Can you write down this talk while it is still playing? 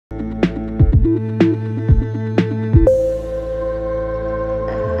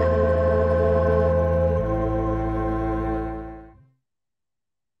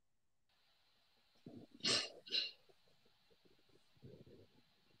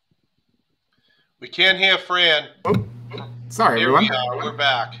We can't hear Fran. Oh, sorry, Here everyone. we are. We're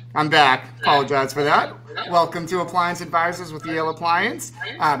back. I'm back. Apologize for that. Welcome to Appliance Advisors with Yale Appliance.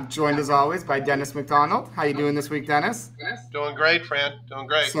 I'm joined as always by Dennis McDonald. How you doing this week, Dennis? Doing great, Fran. Doing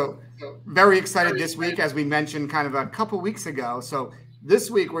great. So, very excited this week, as we mentioned kind of a couple weeks ago. So,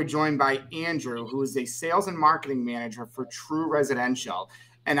 this week we're joined by Andrew, who is a sales and marketing manager for True Residential.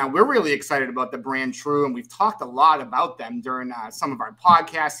 And we're really excited about the brand True, and we've talked a lot about them during some of our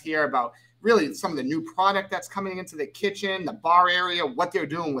podcasts here about really some of the new product that's coming into the kitchen, the bar area, what they're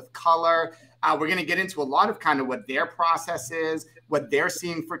doing with color. We're going to get into a lot of kind of what their process is, what they're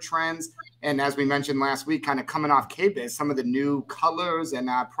seeing for trends. And as we mentioned last week, kind of coming off KBIS, some of the new colors and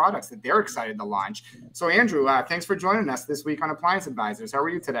products that they're excited to launch. So Andrew, thanks for joining us this week on Appliance Advisors. How are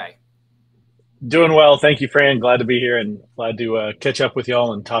you today? Doing well. Thank you, Fran. Glad to be here and glad to catch up with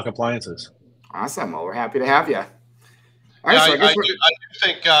y'all and talk appliances. Awesome. Well, we're happy to have you. Right, yeah, I do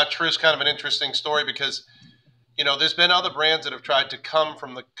think True is kind of an interesting story because, you know, there's been other brands that have tried to come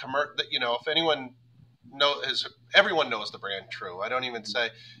from the you know, if anyone knows, everyone knows the brand True. I don't even say,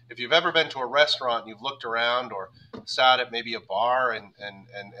 if you've ever been to a restaurant and you've looked around or sat at maybe a bar and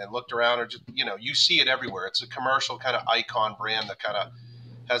looked around, or just, you know, you see it everywhere. It's a commercial kind of icon brand that kind of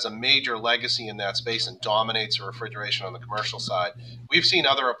has a major legacy in that space and dominates the refrigeration on the commercial side. We've seen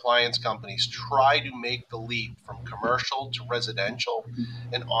other appliance companies try to make the leap from commercial to residential,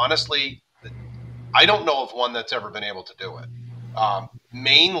 and honestly, I don't know of one that's ever been able to do it.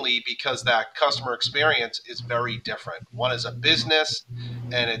 Mainly because that customer experience is very different. One is a business,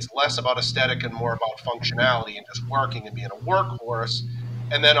 and it's less about aesthetic and more about functionality and just working and being a workhorse.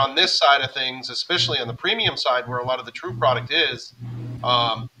 And then on this side of things, especially on the premium side, where a lot of the True product is,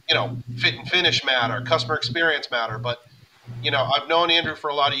 you know, fit and finish matter, customer experience matter. But, you know, I've known Andrew for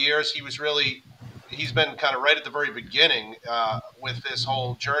a lot of years. He's been kind of right at the very beginning with this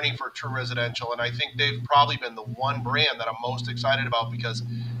whole journey for True Residential. And I think they've probably been the one brand that I'm most excited about because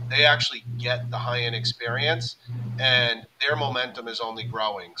they actually get the high-end experience and their momentum is only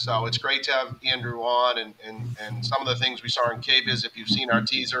growing. So it's great to have Andrew on and some of the things we saw in KBIS, if you've seen our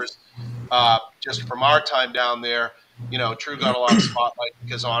teasers, just from our time down there, you know, True got a lot of spotlight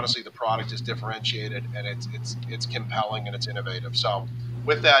because honestly the product is differentiated and it's compelling and it's innovative. So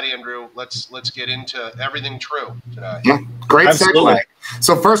with that, Andrew, let's get into everything True today. Yeah, great segue.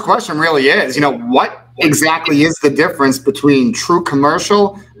 So first question really is, you know, what exactly is the difference between True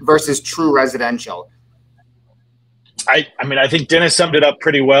Commercial versus True Residential? I mean, I think Dennis summed it up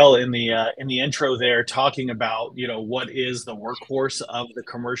pretty well in the intro there, talking about, you know, what is the workhorse of the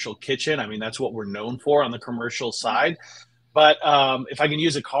commercial kitchen. I mean, that's what we're known for on the commercial side. But if I can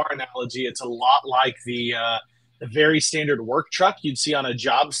use a car analogy, it's a lot like the very standard work truck you'd see on a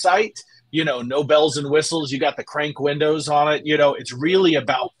job site. You know, no bells and whistles. You got the crank windows on it. You know, it's really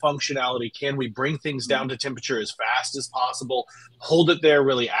about functionality. Can we bring things down to temperature as fast as possible, hold it there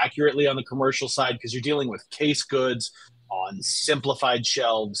really accurately on the commercial side, because you're dealing with case goods on simplified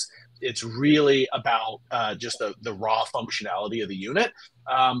shelves. It's really about just the raw functionality of the unit.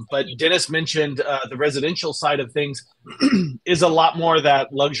 But Dennis mentioned the residential side of things is a lot more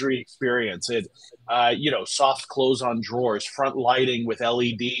that luxury experience. You know, soft close on drawers, front lighting with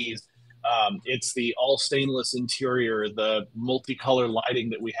LEDs. It's the all stainless interior, the multicolor lighting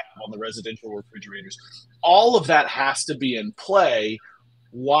that we have on the residential refrigerators. All of that has to be in play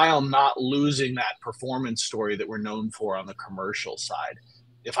while not losing that performance story that we're known for on the commercial side.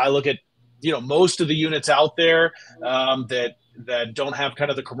 If I look at, you know, most of the units out there that don't have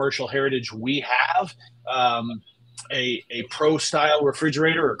kind of the commercial heritage we have, a pro style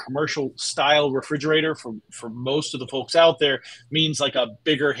refrigerator or commercial style refrigerator for most of the folks out there means like a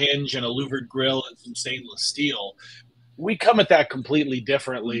bigger hinge and a louvered grill and some stainless steel. We come at that completely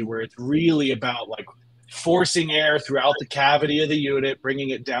differently, where it's really about like forcing air throughout the cavity of the unit, bringing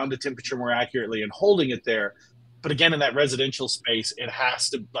it down to temperature more accurately and holding it there. But again, in that residential space, it has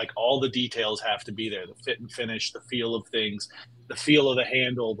to, like, all the details have to be there. The fit and finish, the feel of things, the feel of the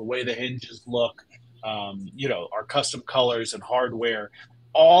handle, the way the hinges look, you know, our custom colors and hardware.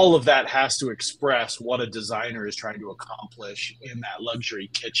 All of that has to express what a designer is trying to accomplish in that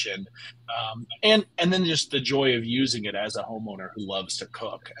luxury kitchen. And then just the joy of using it as a homeowner who loves to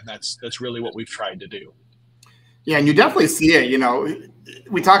cook. And that's really what we've tried to do. Yeah, and you definitely see it. You know,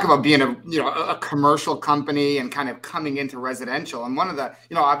 we talk about being a commercial company and kind of coming into residential. And one of the,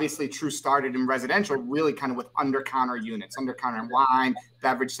 you know, obviously True started in residential really kind of with under-counter units, under-counter wine,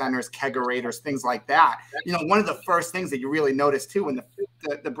 beverage centers, kegerators, things like that. You know, one of the first things that you really noticed too when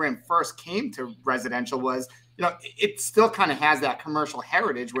the brand first came to residential was, you know, it still kind of has that commercial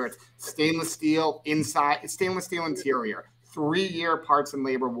heritage where it's stainless steel inside, stainless steel interior, 3-year parts and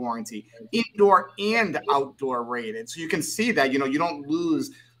labor warranty, indoor and outdoor rated. So you can see that, you know, you don't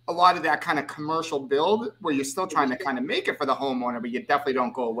lose a lot of that kind of commercial build where you're still trying to kind of make it for the homeowner, but you definitely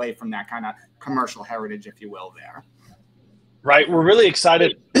don't go away from that kind of commercial heritage, if you will, there. Right. We're really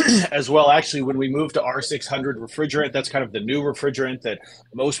excited as well, actually, when we moved to R600 refrigerant. That's kind of the new refrigerant that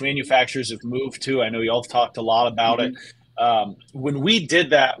most manufacturers have moved to. I know y'all have talked a lot about it. When we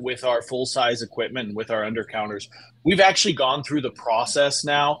did that with our full-size equipment and with our undercounters, we've actually gone through the process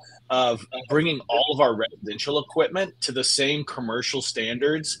now of bringing all of our residential equipment to the same commercial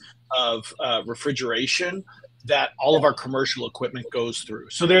standards of refrigeration that all of our commercial equipment goes through.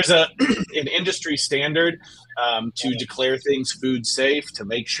 So there's an industry standard to declare things food safe, to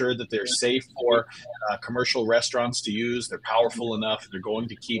make sure that they're safe for commercial restaurants to use. They're powerful enough. They're going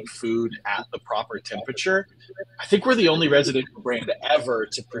to keep food at the proper temperature. I think we're the only residential brand ever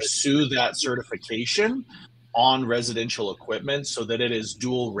to pursue that certification on residential equipment so that it is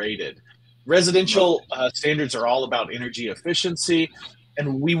dual rated. Residential standards are all about energy efficiency.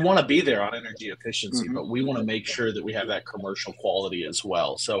 And we want to be there on energy efficiency, but we want to make sure that we have that commercial quality as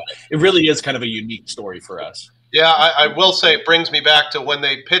well. So it really is kind of a unique story for us. Yeah, I will say it brings me back to when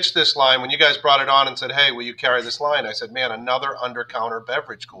they pitched this line, when you guys brought it on and said, hey, will you carry this line? I said, man, another under-counter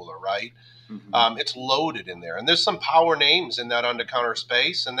beverage cooler, right? It's loaded in there. And there's some power names in that under-counter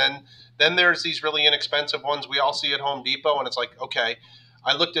space. And then there's these really inexpensive ones we all see at Home Depot. And it's like, okay,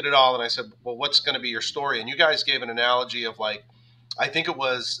 I looked at it all and I said, well, what's going to be your story? And you guys gave an analogy of like, I think it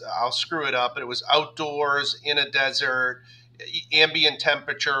was, I'll screw it up, but it was outdoors in a desert. Ambient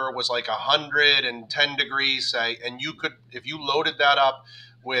temperature was like 110 degrees, say, and you could, if you loaded that up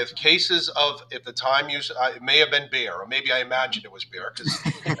with cases of, at the time, it may have been beer, or maybe I imagined it was beer because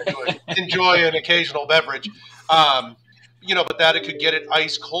I enjoy an occasional beverage, you know, but that it could get it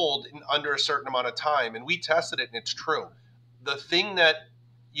ice cold in under a certain amount of time. And we tested it, and it's true. The thing that,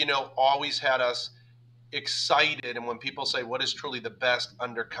 you know, always had us excited, and when people say what is truly the best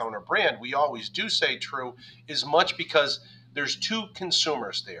under-counter brand, we always do say True, is much because there's two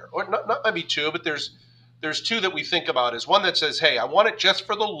consumers there, or not maybe two, but there's two that we think about. Is one that says, hey, I want it just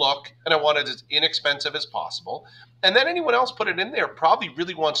for the look and I want it as inexpensive as possible, and then anyone else put it in there probably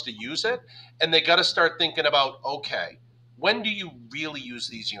really wants to use it, and they got to start thinking about, okay, when do you really use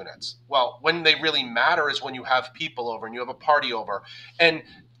these units? Well, when they really matter is when you have people over and you have a party over, and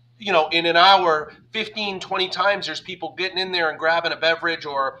you know, in an hour, 15, 20 times, there's people getting in there and grabbing a beverage,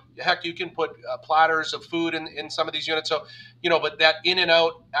 or heck, you can put platters of food in some of these units. So, you know, but that in and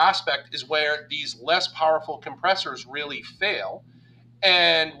out aspect is where these less powerful compressors really fail.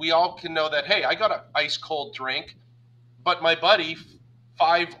 And we all can know that, hey, I got an ice cold drink, but my buddy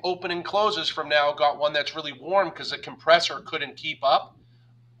 5 open and closes from now got one that's really warm because the compressor couldn't keep up.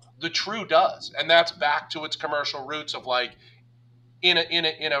 The True does. And that's back to its commercial roots of like, in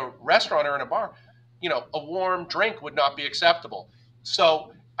a restaurant or in a bar, you know, a warm drink would not be acceptable.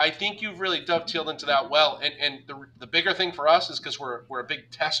 So I think you've really dovetailed into that well. And the bigger thing for us is because we're a big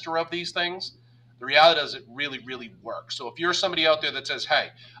tester of these things. The reality is it really, really works. So if you're somebody out there that says, hey,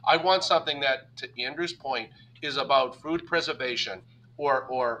 I want something that, to Andrew's point, is about food preservation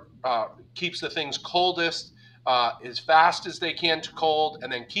or keeps the things coldest as fast as they can to cold,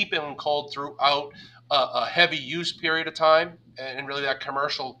 and then keep them cold throughout a heavy use period of time, and really that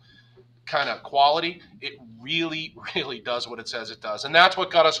commercial kind of quality, it really, really does what it says it does. And that's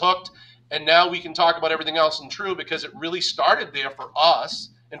what got us hooked. And now we can talk about everything else in True because it really started there for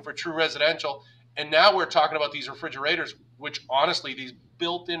us and for True Residential. And now we're talking about these refrigerators, which honestly, these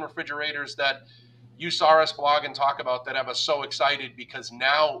built-in refrigerators that you saw us blog and talk about that have us so excited, because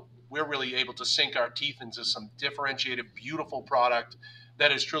now we're really able to sink our teeth into some differentiated, beautiful product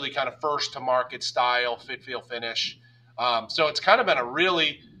that is truly kind of first to market style, fit, feel, finish. So it's kind of been a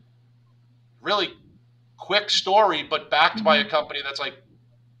really, really quick story, but backed by a company that's like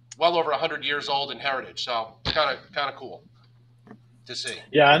well over 100 years old in heritage. So kind of cool to see.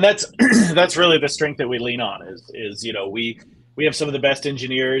 Yeah, and that's that's really the strength that we lean on is you know, we have some of the best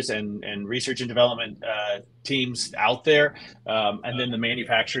engineers and research and development teams out there, and then the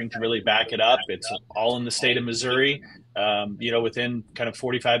manufacturing to really back it up. It's all in the state of Missouri. You know, within kind of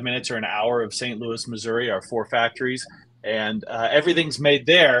 45 minutes or an hour of St. Louis, Missouri, our 4 factories, and everything's made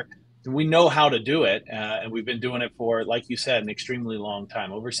there. We know how to do it, and we've been doing it for, like you said, an extremely long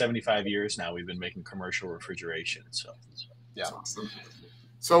time. Over 75 years now, we've been making commercial refrigeration. So, yeah. Awesome.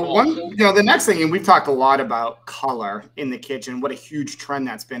 So the next thing, and we've talked a lot about color in the kitchen, what a huge trend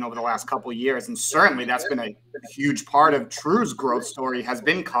that's been over the last couple of years. And certainly that's been a huge part of True's growth story has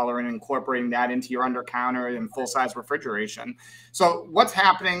been color and incorporating that into your under counter and full size refrigeration. So what's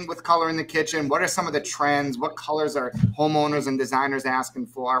happening with color in the kitchen? What are some of the trends? What colors are homeowners and designers asking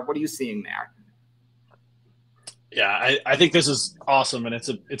for? What are you seeing there? Yeah, I think this is awesome. And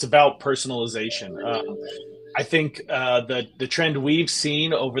it's about personalization. I think the trend we've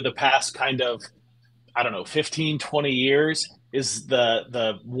seen over the past kind of, I don't know, 15, 20 years is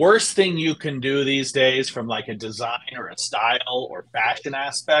the worst thing you can do these days from like a design or a style or fashion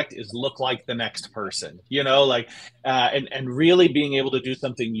aspect is look like the next person, and really being able to do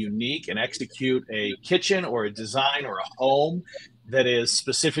something unique and execute a kitchen or a design or a home that is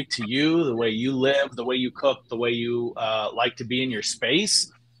specific to you, the way you live, the way you cook, the way you like to be in your space.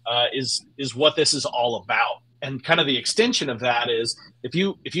 Is what this is all about. And kind of the extension of that is if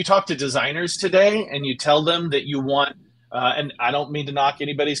you talk to designers today and you tell them that you want, and I don't mean to knock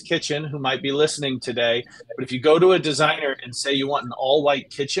anybody's kitchen who might be listening today, but if you go to a designer and say you want an all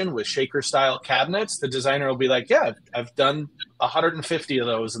white kitchen with shaker style cabinets, the designer will be like, yeah, I've done 150 of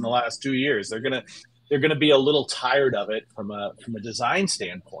those in the last 2 years. They're gonna be a little tired of it from a design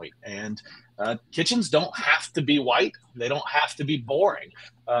standpoint. And kitchens don't have to be white. They don't have to be boring.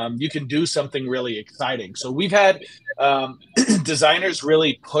 You can do something really exciting. So we've had designers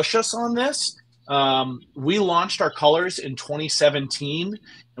really push us on this. We launched our colors in 2017,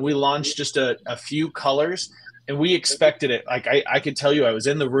 and we launched just a few colors, and we expected it. Like I could tell you, I was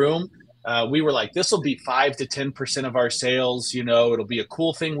in the room. We were like, this will be 5 to 10% of our sales. It'll be a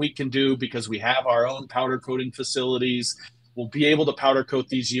cool thing we can do because we have our own powder coating facilities. We'll be able to powder coat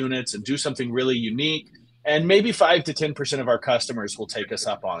these units and do something really unique. And maybe 5 to 10% of our customers will take us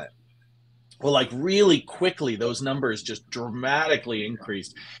up on it. Well, like really quickly, those numbers just dramatically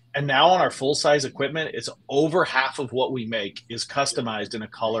increased. And now on our full size equipment, it's over half of what we make is customized in a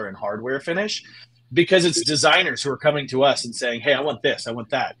color and hardware finish, because it's designers who are coming to us and saying, hey, I want this, I want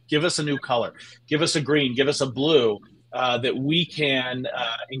that. Give us a new color, give us a green, give us a blue that we can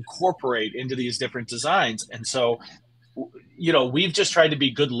incorporate into these different designs. And so we've just tried to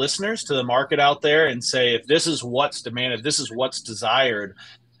be good listeners to the market out there and say, if this is what's demanded, this is what's desired,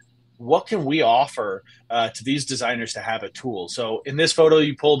 what can we offer to these designers to have a tool? So in this photo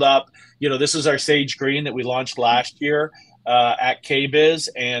you pulled up, this is our sage green that we launched last year at KBIS,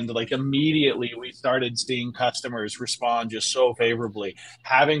 and like immediately we started seeing customers respond just so favorably.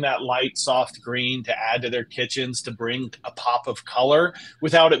 Having that light, soft green to add to their kitchens to bring a pop of color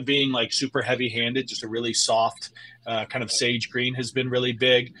without it being like super heavy-handed, just a really soft kind of sage green has been really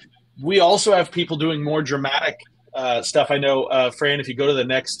big. We also have people doing more dramatic stuff. I know, Fran, if you go to the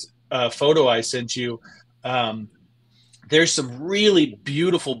next photo I sent you, there's some really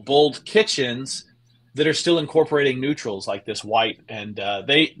beautiful, bold kitchens that are still incorporating neutrals like this white. And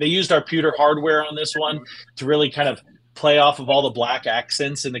they used our pewter hardware on this one to really kind of play off of all the black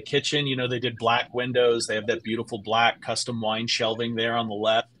accents in the kitchen. They did black windows. They have that beautiful black custom wine shelving there on the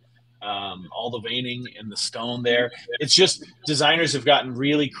left. All the veining in the stone there. It's just designers have gotten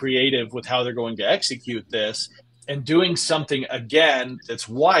really creative with how they're going to execute this and doing something, again, that's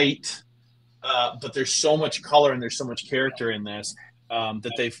white, but there's so much color and there's so much character in this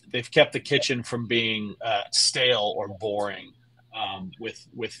that they've kept the kitchen from being stale or boring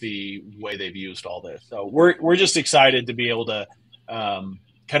with the way they've used all this. So we're just excited to be able to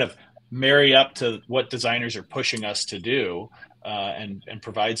kind of marry up to what designers are pushing us to do and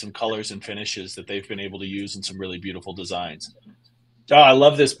provide some colors and finishes that they've been able to use in some really beautiful designs. Oh, I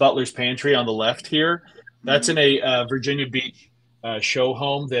love this Butler's Pantry on the left here. That's in a Virginia Beach show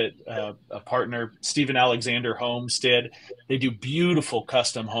home that a partner, Stephen Alexander Homes, did. They do beautiful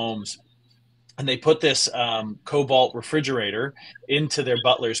custom homes. And they put this cobalt refrigerator into their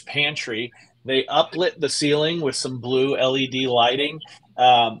Butler's Pantry. They uplit the ceiling with some blue LED lighting.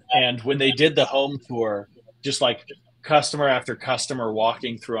 And when they did the home tour, just like customer after customer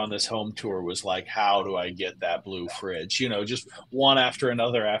walking through on this home tour was like, how do I get that blue fridge? Just one after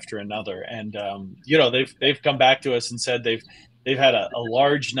another. And, they've come back to us and said they've had a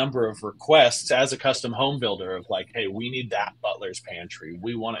large number of requests as a custom home builder of like, hey, we need that Butler's Pantry.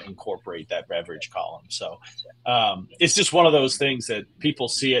 We want to incorporate that beverage column. So it's just one of those things that people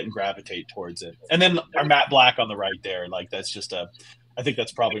see it and gravitate towards it. And then our matte black on the right there, like that's just I think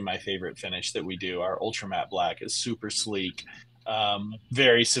that's probably my favorite finish that we do. Our ultra matte black is super sleek,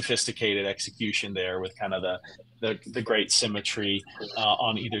 very sophisticated execution there with kind of the great symmetry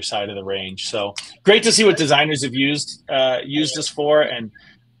on either side of the range. So great to see what designers have used us for. And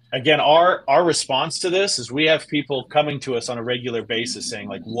again, our response to this is we have people coming to us on a regular basis saying,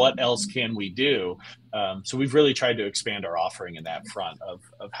 like, what else can we do? So we've really tried to expand our offering in that front of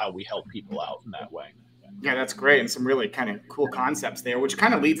how we help people out in that way. Yeah, that's great. And some really kind of cool concepts there, which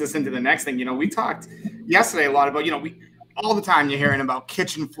kind of leads us into the next thing. We talked yesterday a lot about, all the time you're hearing about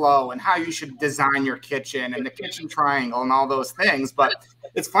kitchen flow and how you should design your kitchen and the kitchen triangle and all those things. But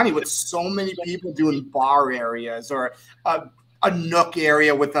it's funny with so many people doing bar areas or a nook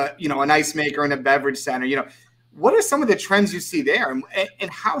area with an ice maker and a beverage center, what are some of the trends you see there, and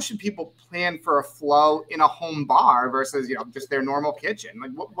how should people plan for a flow in a home bar versus just their normal kitchen?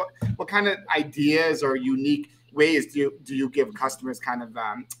 Like what kind of ideas or unique ways do you give customers kind of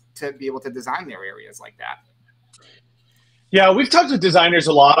to be able to design their areas like that? Yeah, we've talked with designers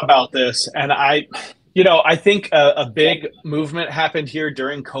a lot about this, and I think a big movement happened here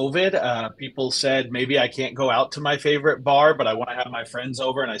during COVID. People said, maybe I can't go out to my favorite bar, but I want to have my friends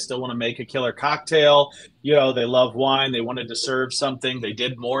over and I still want to make a killer cocktail. They love wine. They wanted to serve something. They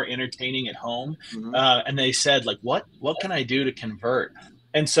did more entertaining at home. Mm-hmm. And they said, like, what can I do to convert?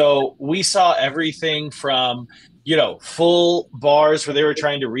 And so we saw everything from, full bars where they were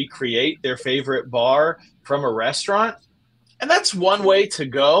trying to recreate their favorite bar from a restaurant. And that's one way to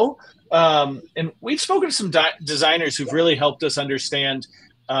go. And we've spoken to some designers who've really helped us understand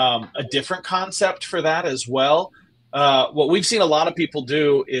a different concept for that as well. What we've seen a lot of people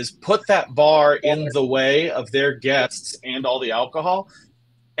do is put that bar in the way of their guests and all the alcohol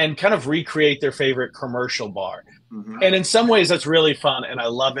and kind of recreate their favorite commercial bar. Mm-hmm. And in some ways that's really fun and I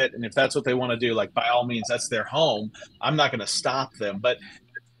love it. And if that's what they want to do, like, by all means, that's their home. I'm not going to stop them. But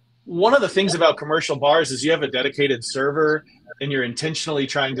one of the things about commercial bars is you have a dedicated server and you're intentionally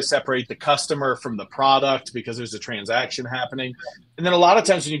trying to separate the customer from the product because there's a transaction happening. And then a lot of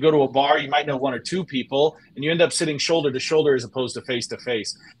times when you go to a bar, you might know one or two people and you end up sitting shoulder to shoulder as opposed to face to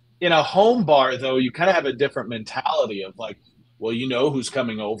face. In a home bar, though, you kind of have a different mentality of like, well, who's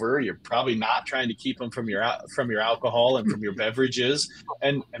coming over. You're probably not trying to keep them from your alcohol and from your beverages.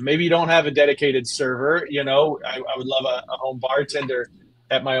 And maybe you don't have a dedicated server. I would love a home bartender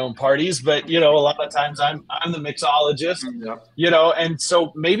at my own parties, but a lot of times I'm the mixologist, and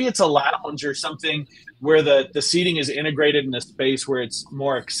so maybe it's a lounge or something where the seating is integrated in a space where it's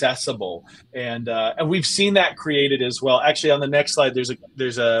more accessible, and we've seen that created as well. Actually, on the next slide,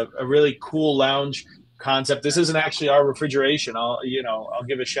 there's a really cool lounge concept. This isn't actually our refrigeration. I'll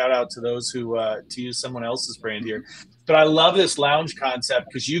give a shout out to those who to use someone else's brand here, but I love this lounge concept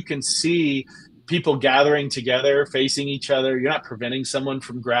because you can see people gathering together, facing each other. You're not preventing someone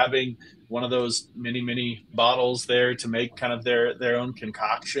from grabbing one of those mini bottles there to make kind of their own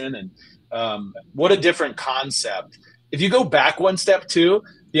concoction. And what a different concept. If you go back one step too,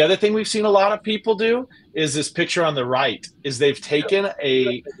 the other thing we've seen a lot of people do is this picture on the right is they've taken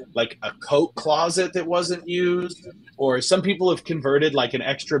a coat closet that wasn't used, or some people have converted like an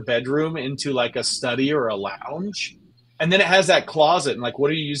extra bedroom into like a study or a lounge. And then it has that closet, and like,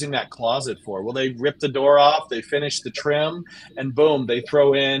 what are you using that closet for? Well, they rip the door off, they finish the trim, and boom, they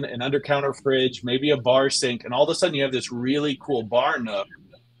throw in an under-counter fridge, maybe a bar sink, and all of a sudden you have this really cool bar nook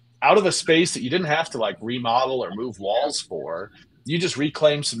out of a space that you didn't have to like remodel or move walls for. You just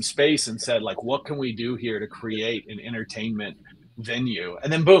reclaimed some space and said, like, what can we do here to create an entertainment venue?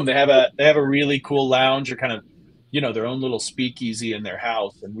 And then boom, they have a really cool lounge or kind of their own little speakeasy in their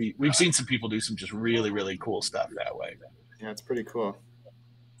house. And we've seen some people do some just really, really cool stuff that way. Yeah, it's pretty cool.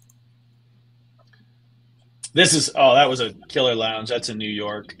 That was a killer lounge. That's in New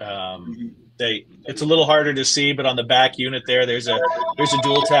York. It's a little harder to see, but on the back unit there's a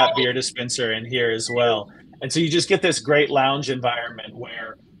dual tap beer dispenser in here as well. And so you just get this great lounge environment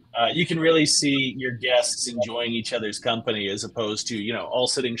where you can really see your guests enjoying each other's company as opposed to, all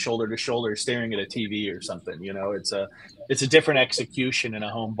sitting shoulder to shoulder staring at a TV or something. It's a different execution in a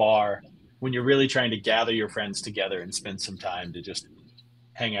home bar when you're really trying to gather your friends together and spend some time to just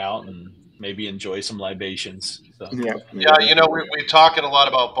hang out and maybe enjoy some libations. So. Yeah. We're talking a lot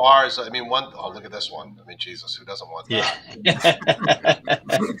about bars. I mean, look at this one. I mean, Jesus, who doesn't want that? Yeah.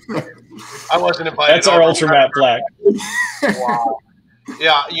 I wasn't invited. That's our Ultra Matte Black. Wow.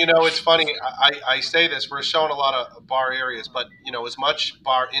 Yeah, it's funny. I say this. We're showing a lot of bar areas, but as much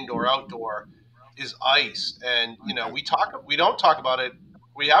bar indoor outdoor is ice, and we don't talk about it.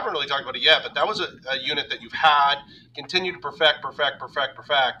 We haven't really talked about it yet, but that was a unit that you've had, continue to perfect.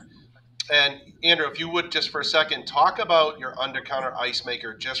 And Andrew, if you would just for a second talk about your under-counter ice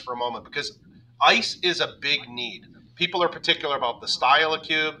maker just for a moment, because ice is a big need. People are particular about the style of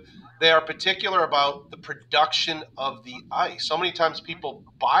cube. They are particular about the production of the ice. So many times people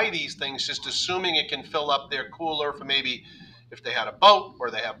buy these things just assuming it can fill up their cooler for maybe, if they had a boat or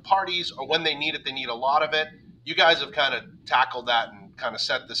they have parties, or when they need it, they need a lot of it. You guys have kind of tackled that and kind of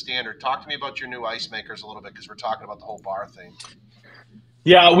set the standard. Talk to me about your new ice makers a little bit, because we're talking about the whole bar thing.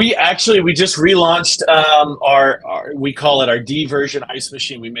 Yeah, we just relaunched we call it our D version ice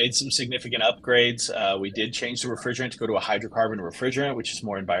machine. We made some significant upgrades. We did change the refrigerant to go to a hydrocarbon refrigerant, which is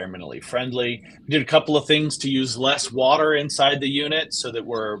more environmentally friendly. We did a couple of things to use less water inside the unit so that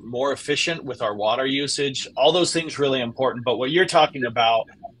we're more efficient with our water usage. All those things really important. But what you're talking about,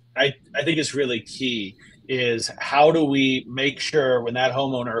 I think is really key, is how do we make sure when that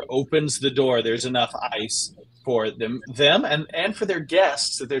homeowner opens the door, there's enough ice for them and for their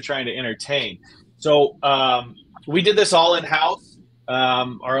guests that they're trying to entertain. So we did this all in-house.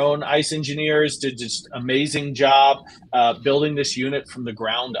 Our own ice engineers did just amazing job building this unit from the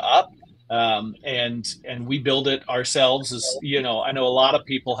ground up. And we build it ourselves. As you know, I know a lot of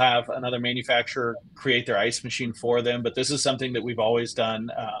people have another manufacturer create their ice machine for them, but this is something that we've always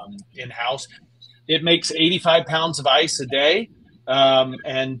done in-house. It makes 85 pounds of ice a day.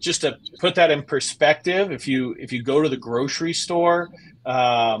 And just to put that in perspective, if you go to the grocery store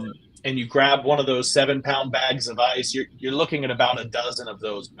and you grab one of those 7-pound bags of ice, you're looking at about a dozen of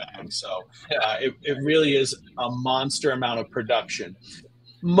those bags. So it really is a monster amount of production.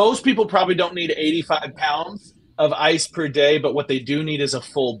 Most people probably don't need 85 pounds of ice per day, but what they do need is a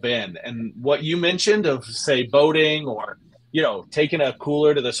full bin. And what you mentioned of, say, boating or taking a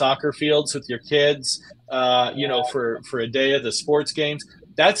cooler to the soccer fields with your kids, for a day of the sports games,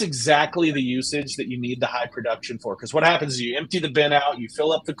 that's exactly the usage that you need the high production for. Because what happens is you empty the bin out, you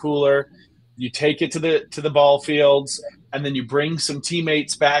fill up the cooler, you take it to the ball fields, and then you bring some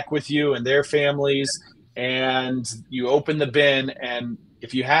teammates back with you and their families, and you open the bin. And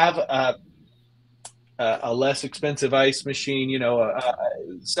if you have a less expensive ice machine,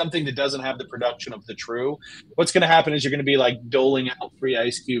 something that doesn't have the production of the True, what's going to happen is you're going to be like doling out 3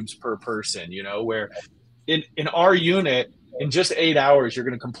 ice cubes per person, where in our unit, in just 8 hours, you're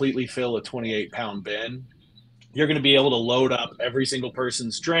going to completely fill a 28-pound bin. You're going to be able to load up every single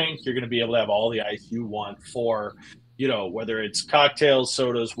person's drink. You're going to be able to have all the ice you want for, whether it's cocktails,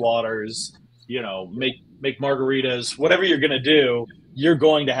 sodas, waters, make margaritas, whatever you're going to do, you're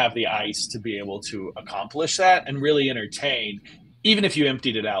going to have the ice to be able to accomplish that and really entertain, even if you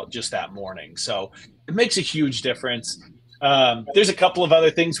emptied it out just that morning. So it makes a huge difference. There's a couple of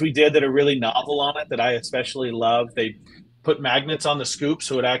other things we did that are really novel on it that I especially love. They put magnets on the scoop,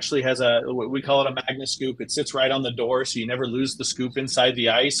 so it actually has we call it a magnet scoop. It sits right on the door, so you never lose the scoop inside the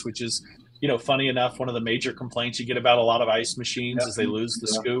ice, which is, funny enough, one of the major complaints you get about a lot of ice machines is they lose the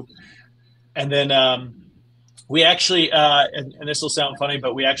scoop. And then we actually, and this will sound funny,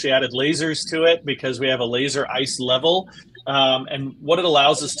 but we actually added lasers to it because we have a laser ice level. And what it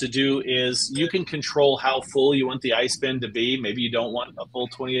allows us to do is you can control how full you want the ice bin to be. Maybe you don't want a full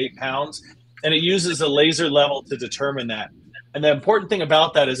 28 pounds. And it uses a laser level to determine that. And the important thing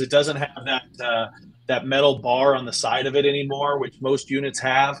about that is it doesn't have that metal bar on the side of it anymore, which most units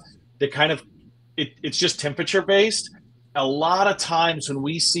have. It's just temperature based. A lot of times when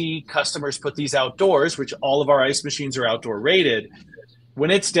we see customers put these outdoors, which all of our ice machines are outdoor rated,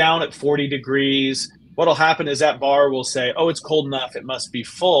 when it's down at 40 degrees, what'll happen is that bar will say, oh, it's cold enough, it must be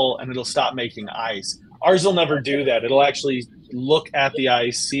full, and it'll stop making ice. Ours will never do that. It'll actually look at the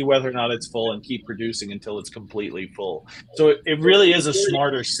ice, see whether or not it's full, and keep producing until it's completely full. So it really is a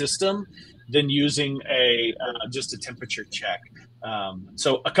smarter system than using just a temperature check.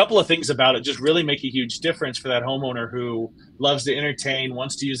 So a couple of things about it just really make a huge difference for that homeowner who loves to entertain,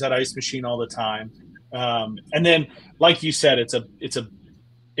 wants to use that ice machine all the time. And then, like you said, it's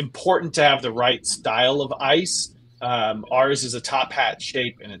important to have the right style of ice. Ours is a top hat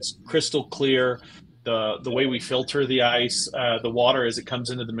shape, and it's crystal clear. The way we filter the ice, the water as it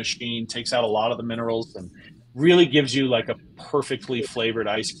comes into the machine takes out a lot of the minerals and really gives you like a perfectly flavored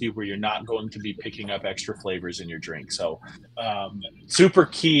ice cube where you're not going to be picking up extra flavors in your drink. So super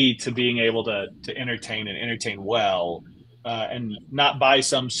key to being able to entertain well, and not buy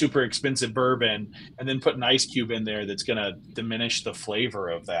some super expensive bourbon and then put an ice cube in there that's going to diminish the flavor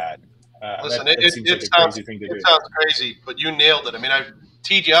of that. Listen, it sounds crazy, but you nailed it. I mean, I've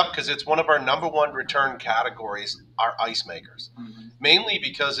teed you up because it's one of our #1 return categories, are ice makers. Mm-hmm. Mainly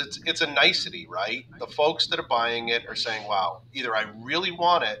because it's a nicety, right? The folks that are buying it are saying, wow, either I really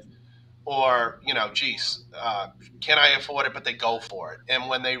want it or, geez, can I afford it? But they go for it. And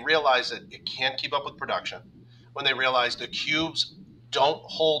when they realize that it can't keep up with production, when they realize the cubes don't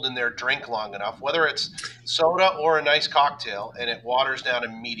hold in their drink long enough, whether it's soda or a nice cocktail, and it waters down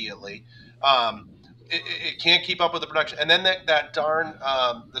immediately. It can't keep up with the production. And then that darn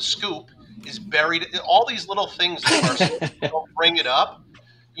the scoop is buried. All these little things that don't bring it up.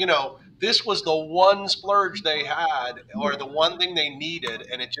 You know, this was the one splurge they had, or the one thing they needed,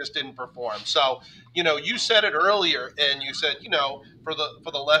 and it just didn't perform. So, you know, you said it earlier, and you said, you know, for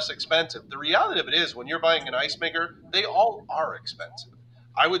the less expensive. The reality of it is, when you're buying an ice maker, they all are expensive.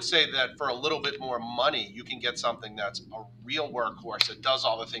 I would say that for a little bit more money, you can get something that's a real workhorse that does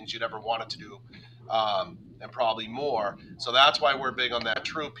all the things you'd ever want it to do, and probably more. So that's why we're big on that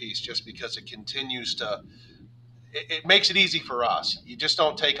True piece, just because it continues to. It makes it easy for us. You just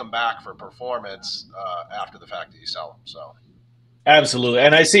don't take them back for performance after the fact that you sell them. So, absolutely.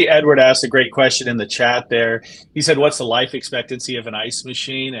 And I see Edward asked a great question in the chat there. He said, "What's the life expectancy of an ice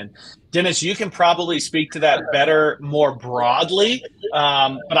machine?" And Dennis, you can probably speak to that better, more broadly,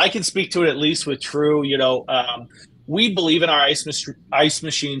 but I can speak to it at least with True. You know, we believe in our ice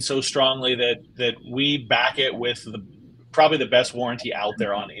machine so strongly that we back it with probably the best warranty out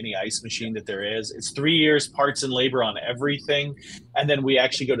there on any ice machine that there is. It's 3 years parts and labor on everything. And then we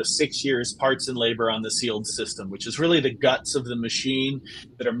actually go to 6 years parts and labor on the sealed system, which is really the guts of the machine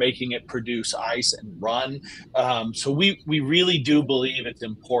that are making it produce ice and run. So we really do believe it's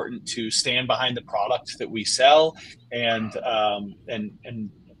important to stand behind the product that we sell. And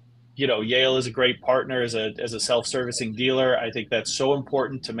you know, Yale is a great partner as a self-servicing dealer. I think that's so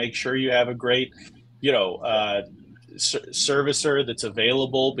important to make sure you have a great, you know, servicer that's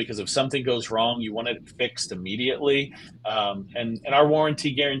available, because if something goes wrong, you want it fixed immediately, and our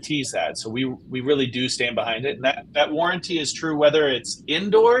warranty guarantees that. So we really do stand behind it, and that warranty is true whether it's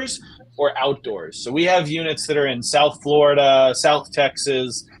indoors or outdoors. So we have units that are in South Florida, South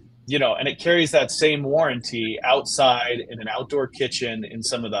Texas, you know, and it carries that same warranty outside in an outdoor kitchen in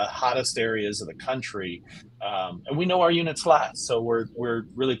some of the hottest areas of the country. And we know our units last, so we're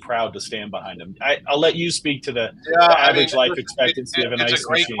really proud to stand behind them. I'll let you speak to the average life expectancy of an ice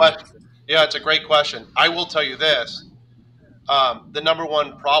machine. Yeah, it's a great question. I will tell you this. The number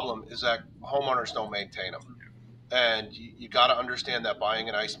one problem is that homeowners don't maintain them. And you got to understand that buying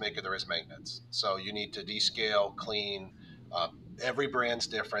an ice maker, there is maintenance. So you need to descale, clean. Every brand's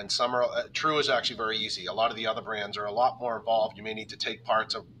different. Some are True is actually very easy. A lot of the other brands are a lot more involved. You may need to take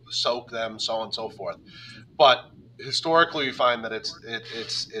parts, soak them, so on and so forth. But historically, we find that it's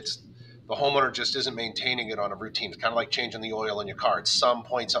the homeowner just isn't maintaining it on a routine. It's kind of like changing the oil in your car. At some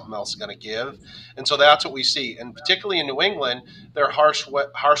point, something else is going to give, and so that's what we see. And particularly in New England, they're harsh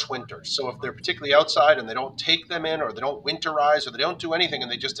winters. So if they're particularly outside and they don't take them in, or they don't winterize, or they don't do anything,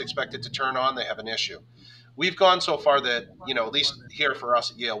 and they just expect it to turn on, they have an issue. We've gone so far that, you know, at least here for us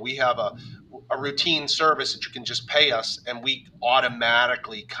at Yale, we have a routine service that you can just pay us, and we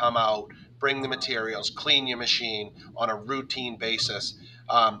automatically come out, bring the materials, clean your machine on a routine basis,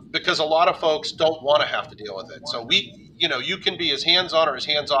 because a lot of folks don't want to have to deal with it. So you know, you can be as hands-on or as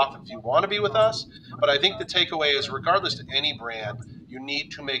hands-off if you want to be with us, but I think the takeaway is, regardless of any brand, you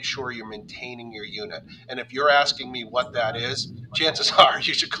need to make sure you're maintaining your unit. And if you're asking me what that is, chances are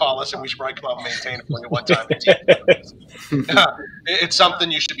you should call us, and we should probably come out and maintain it for you one time. It's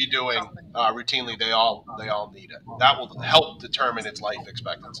something you should be doing routinely. They all need it. That will help determine its life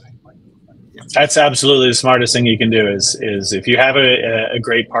expectancy. That's absolutely the smartest thing you can do. Is if you have a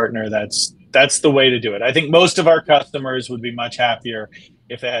great partner, that's the way to do it. I think most of our customers would be much happier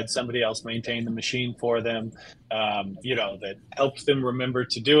if they had somebody else maintain the machine for them, you know, that helped them remember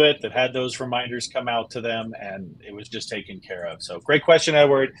to do it, that had those reminders come out to them, and it was just taken care of. So great question,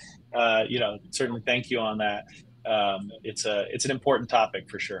 Edward. You know, certainly thank you on that. It's an important topic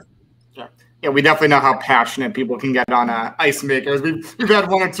for sure. Yeah, we definitely know how passionate people can get on ice makers. We've had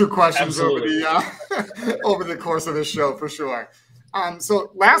one or two questions over the course of the show for sure.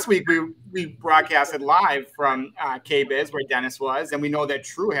 So last week we broadcasted live from KBIS, where Dennis was, and we know that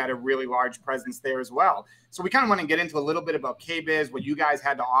True had a really large presence there as well. So we kind of want to get into a little bit about KBIS, what you guys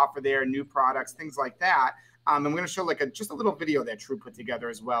had to offer there, new products, things like that. And we're going to show just a little video that True put together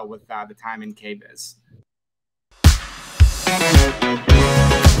as well with the time in KBIS.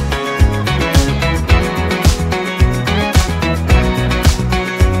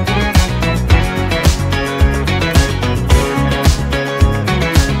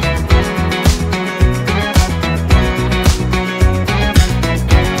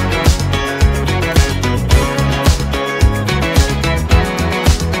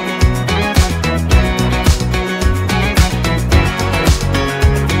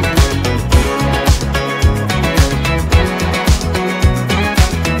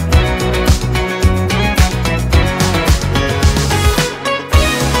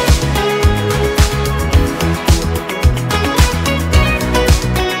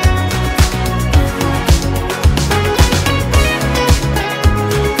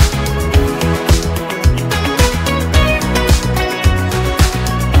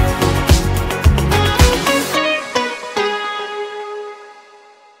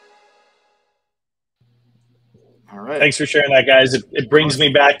 Thanks for sharing that, guys. It brings me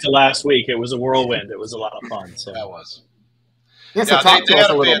back to last week. It was a whirlwind. It was a lot of fun. So that was. Yeah, so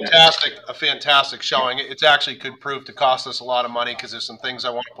they had a fantastic showing. It actually could prove to cost us a lot of money because there's some things I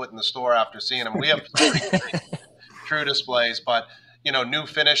want to put in the store after seeing them. We have some pretty great True displays, but new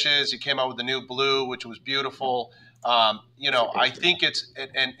finishes. You came out with the new blue, which was beautiful. I think it's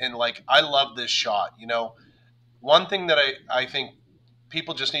and like I love this shot. One thing that I think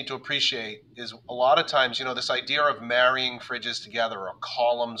people just need to appreciate is a lot of times, this idea of marrying fridges together or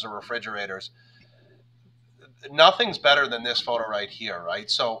columns or refrigerators. Nothing's better than this photo right here, right?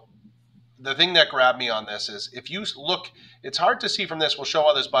 So the thing that grabbed me on this is if you look, it's hard to see from this, we'll show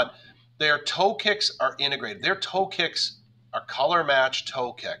others, but their toe kicks are integrated. Their toe kicks are color match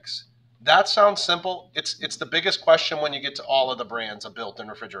toe kicks. That sounds simple. It's the biggest question when you get to all of the brands of built-in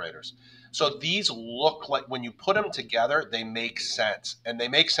refrigerators. So these look like, when you put them together, they make sense, and they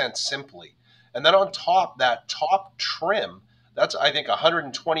make sense simply. And then on top, that top trim, that's I think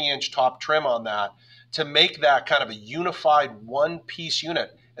 120-inch top trim on that to make that kind of a unified one-piece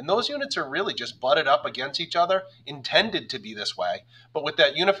unit. And those units are really just butted up against each other, intended to be this way. But with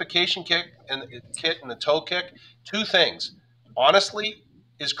that unification kit and the toe kick, two things. Honestly,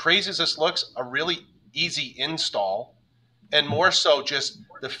 as crazy as this looks, a really easy install, and more so just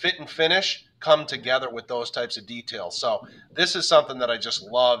the fit and finish come together with those types of details. So this is something that I just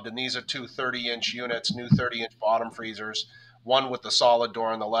loved. And these are two 30-inch units, new 30-inch bottom freezers, one with the solid door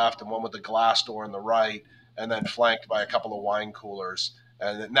on the left and one with the glass door on the right, and then flanked by a couple of wine coolers.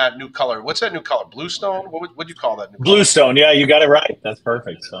 And that new color, what's that new color? Bluestone? What would you call that new color? Bluestone, yeah, you got it right. That's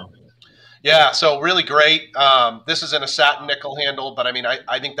perfect. So yeah, so really great. This is in a satin nickel handle, but I mean,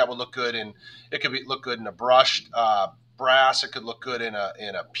 I think that would look good it could look good in a brushed brass. It could look good in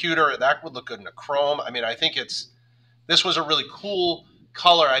a pewter. That would look good in a chrome. I mean, I think this was a really cool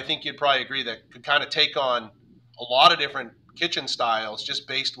color. I think you'd probably agree that could kind of take on a lot of different kitchen styles just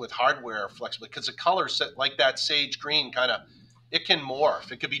based with hardware flexibility, because the colors like that sage green it can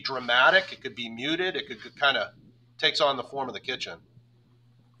morph. It could be dramatic. It could be muted. It could kind of takes on the form of the kitchen.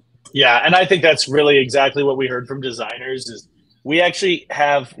 Yeah, and I think that's really exactly what we heard from designers is we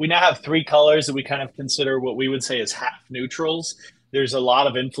now have three colors that we kind of consider what we would say is half neutrals. There's a lot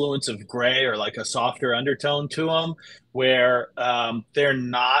of influence of gray or like a softer undertone to them where they're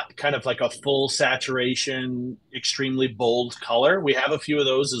not kind of like a full saturation, extremely bold color. We have a few of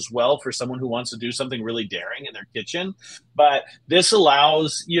those as well for someone who wants to do something really daring in their kitchen. But this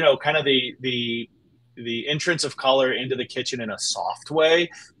allows, kind of the entrance of color into the kitchen in a soft way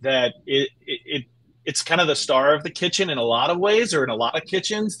that it's kind of the star of the kitchen in a lot of ways, or in a lot of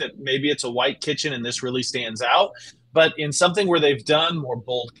kitchens that maybe it's a white kitchen and this really stands out. But in something where they've done more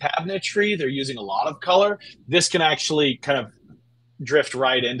bold cabinetry, they're using a lot of color, this can actually kind of drift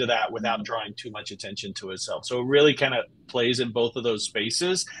right into that without drawing too much attention to itself. So it really kind of plays in both of those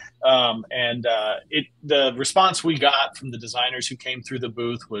spaces. The response we got from the designers who came through the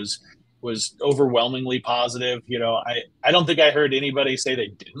booth was overwhelmingly positive. I don't think I heard anybody say they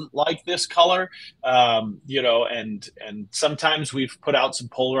didn't like this color. And sometimes we've put out some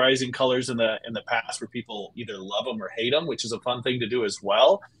polarizing colors in the past where people either love them or hate them, which is a fun thing to do as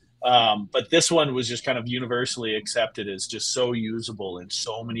well. But this one was just kind of universally accepted as just so usable in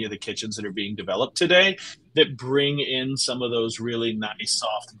so many of the kitchens that are being developed today that bring in some of those really nice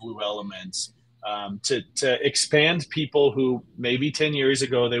soft blue elements. To expand people who maybe 10 years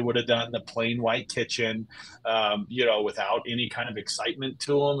ago they would have done the plain white kitchen, without any kind of excitement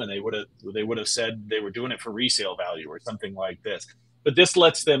to them, and they would have said they were doing it for resale value or something like this. But this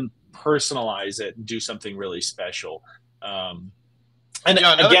lets them personalize it and do something really special. Again,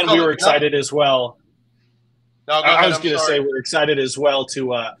 we were excited as well. No, go ahead. I was going to say we're excited as well to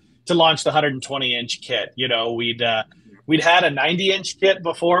launch the 120-inch kit. We'd had a 90-inch kit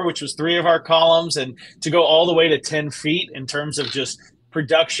before, which was 3 of our columns, and to go all the way to 10 feet in terms of just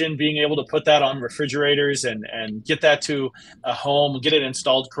production, being able to put that on refrigerators and get that to a home, get it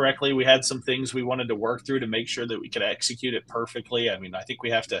installed correctly. We had some things we wanted to work through to make sure that we could execute it perfectly. I mean, I think we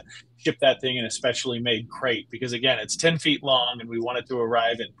have to ship that thing in a specially made crate because, again, it's 10 feet long and we want it to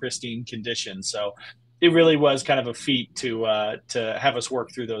arrive in pristine condition. So it really was kind of a feat to have us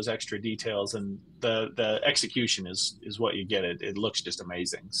work through those extra details, and the execution is what you get. It looks just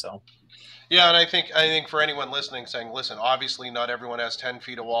amazing. So. Yeah, and I think for anyone listening saying, listen, obviously not everyone has 10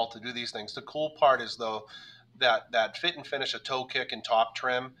 feet of wall to do these things. The cool part is, though, that fit and finish, a toe kick and top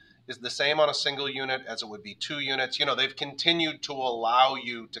trim is the same on a single unit as it would be 2 units. They've continued to allow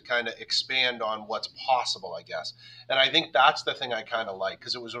you to kind of expand on what's possible, I guess. And I think that's the thing I kind of like,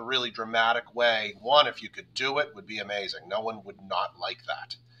 because it was a really dramatic way. One, if you could do it, would be amazing. No one would not like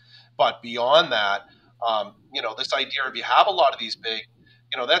that. But beyond that, This idea of you have a lot of these big,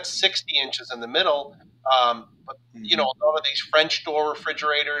 that's 60 inches in the middle. But, a lot of these French door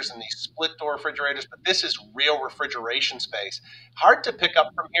refrigerators and these split door refrigerators, but this is real refrigeration space. Hard to pick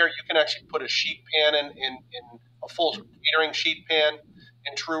up from here. You can actually put a sheet pan in a full catering sheet pan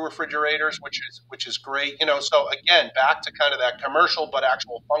in True refrigerators, which is great. So again, back to kind of that commercial but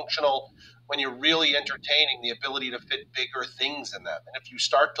actual functional, when you're really entertaining, the ability to fit bigger things in them. And if you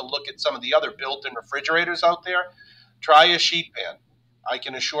start to look at some of the other built-in refrigerators out there, try a sheet pan. I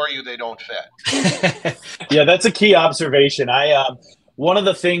can assure you they don't fit. Yeah, that's a key observation. One of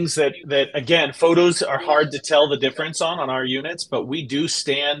the things that again, photos are hard to tell the difference on our units, but we do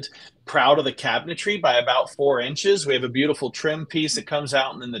stand proud of the cabinetry by about 4 inches. We have a beautiful trim piece that comes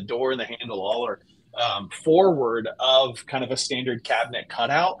out, and then the door and the handle all are forward of kind of a standard cabinet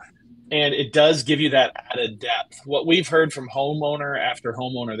cutout. And it does give you that added depth. What we've heard from homeowner after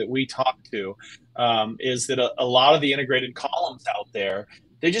homeowner that we talk to is that a lot of the integrated columns out there,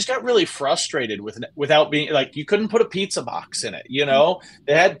 they just got really frustrated without being like, you couldn't put a pizza box in it.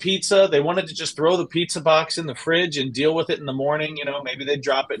 They had pizza. They wanted to just throw the pizza box in the fridge and deal with it in the morning. Maybe they'd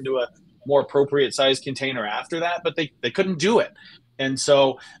drop it into a more appropriate size container after that, but they couldn't do it. And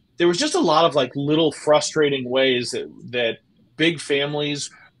so there was just a lot of like little frustrating ways that big families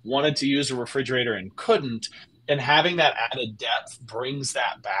wanted to use a refrigerator and couldn't, and having that added depth brings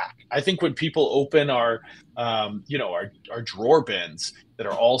that back. I think when people open our drawer bins that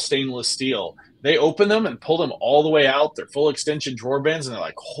are all stainless steel, they open them and pull them all the way out. They're full extension drawer bins, and they're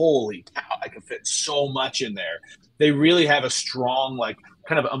like, holy cow, I can fit so much in there. They really have a strong, like,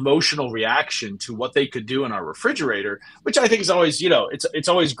 kind of emotional reaction to what they could do in our refrigerator, which I think is always, it's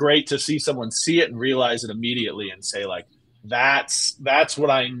always great to see someone see it and realize it immediately and say, like, that's what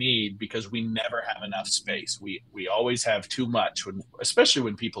I need, because we never have enough space. We always have too much, especially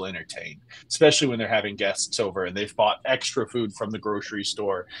when people entertain, especially when they're having guests over and they've bought extra food from the grocery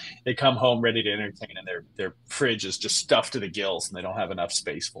store. They come home ready to entertain, and their fridge is just stuffed to the gills, and they don't have enough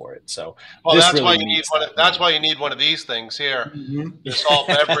space for it. So that's why you need one of these things here, this all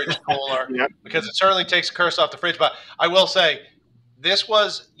beverage cooler, because it certainly takes a curse off the fridge. But I will say, this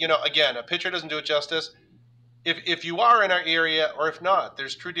was, again, a picture doesn't do it justice. If you are in our area, or if not,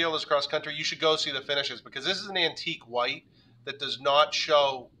 there's True dealers across country, you should go see the finishes, because this is an antique white that does not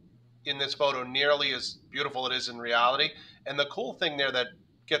show in this photo nearly as beautiful it is in reality. And the cool thing there that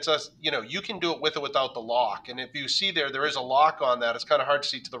gets us, you can do it with or without the lock. And if you see there is a lock on that. It's kind of hard to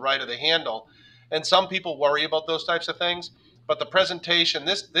see to the right of the handle. And some people worry about those types of things. But the presentation,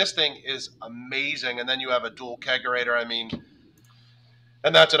 this thing is amazing. And then you have a dual kegerator.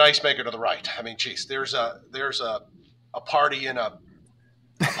 And that's an ice maker to the right. Geez, there's a party in a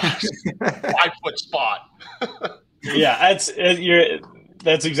 5-foot spot. Yeah,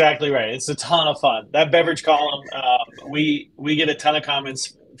 that's exactly right. It's a ton of fun. That beverage column, we get a ton of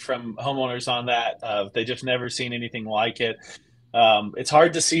comments from homeowners on that. They just never seen anything like it. It's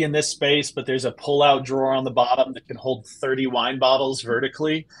hard to see in this space, but there's a pull-out drawer on the bottom that can hold 30 wine bottles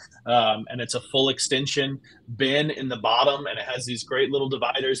vertically. And it's a full extension bin in the bottom, and it has these great little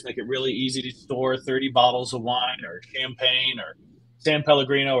dividers, make it really easy to store 30 bottles of wine or champagne or San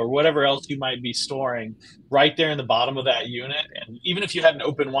Pellegrino or whatever else you might be storing right there in the bottom of that unit. And even if you had an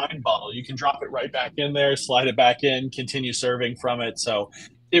open wine bottle, you can drop it right back in there, slide it back in, continue serving from it. So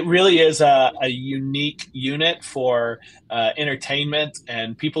it really is a unique unit for entertainment,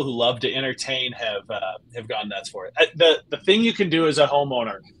 and people who love to entertain have gone nuts for it. The thing you can do as a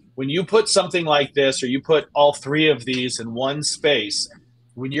homeowner, when you put something like this, or you put all 3 of these in one space,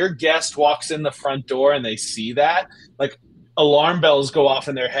 when your guest walks in the front door and they see that, like, alarm bells go off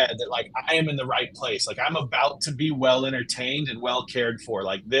in their head that, like, I am in the right place. Like, I'm about to be well entertained and well cared for.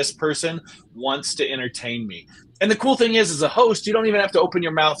 Like, this person wants to entertain me. And the cool thing is, as a host, you don't even have to open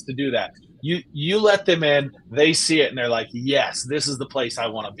your mouth to do that. You let them in, they see it, and they're like, yes, this is the place I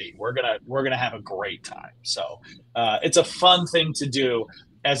want to be. We're gonna have a great time. So it's a fun thing to do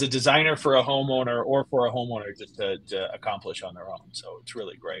as a designer for a homeowner, or for a homeowner just to accomplish on their own. So it's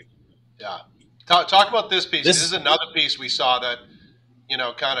really great. Yeah. Talk about this piece. This is another piece we saw that,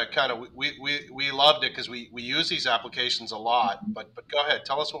 we loved it, because we use these applications a lot. But go ahead,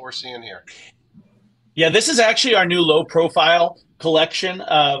 tell us what we're seeing here. Yeah, this is actually our new low profile collection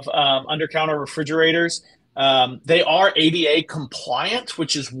of under-counter refrigerators. They are ADA compliant,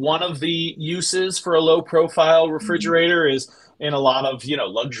 which is one of the uses for a low profile refrigerator, is in a lot of,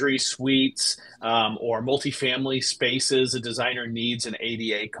 luxury suites or multifamily spaces. A designer needs an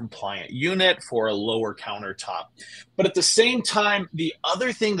ADA compliant unit for a lower countertop. But at the same time, the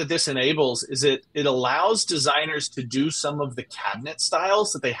other thing that this enables is it allows designers to do some of the cabinet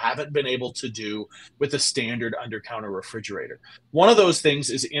styles that they haven't been able to do with a standard under-counter refrigerator. One of those things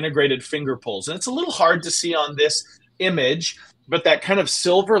is integrated finger pulls. And it's a little hard to see on this image, but that kind of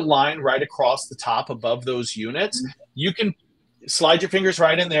silver line right across the top above those units, you can slide your fingers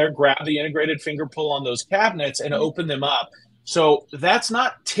right in there, grab the integrated finger pull on those cabinets and open them up. So that's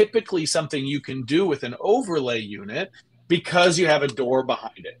not typically something you can do with an overlay unit because you have a door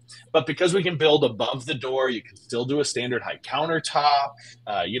behind it. But because we can build above the door, you can still do a standard height countertop.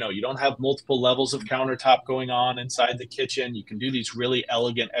 You don't have multiple levels of countertop going on inside the kitchen. You can do these really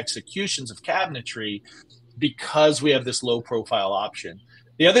elegant executions of cabinetry because we have this low profile option.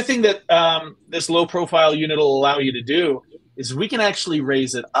 The other thing that this low profile unit will allow you to do is we can actually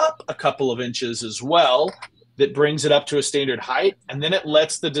raise it up a couple of inches as well. That brings it up to a standard height, and then it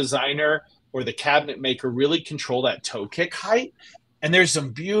lets the designer or the cabinet maker really control that toe kick height. And there's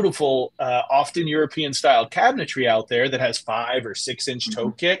some beautiful, often European style cabinetry out there that has 5 or 6 inch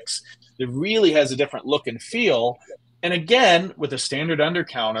toe kicks that really has a different look and feel. And again, with a standard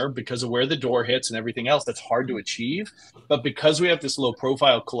undercounter, because of where the door hits and everything else, that's hard to achieve. But because we have this low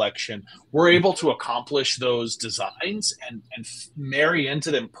profile collection, we're able to accomplish those designs and marry into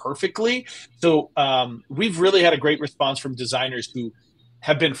them perfectly. So we've really had a great response from designers who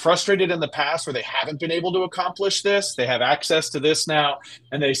have been frustrated in the past where they haven't been able to accomplish this. They have access to this now,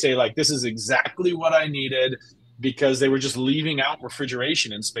 and they say, like, this is exactly what I needed, because they were just leaving out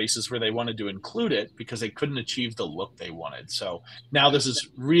refrigeration in spaces where they wanted to include it because they couldn't achieve the look they wanted. So now this is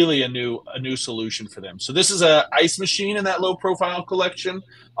really a new solution for them. So this is a ice machine in that low profile collection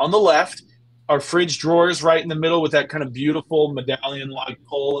on the left, our fridge drawers right in the middle with that kind of beautiful medallion like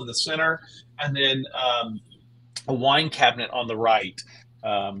pole in the center, and then a wine cabinet on the right.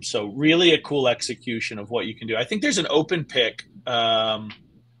 So really a cool execution of what you can do. I think there's an open pick,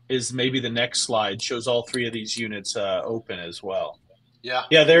 is maybe the next slide, shows all 3 of these units open as well. Yeah,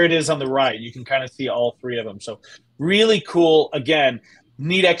 there it is on the right. You can kind of see all 3 of them. So really cool. Again,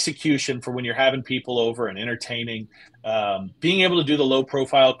 neat execution for when you're having people over and entertaining. Being able to do the low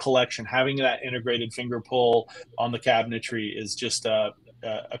profile collection, having that integrated finger pull on the cabinetry is just a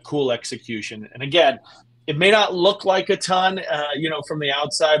cool execution. And again, it may not look like a ton, from the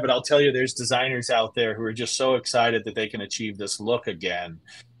outside, but I'll tell you, there's designers out there who are just so excited that they can achieve this look again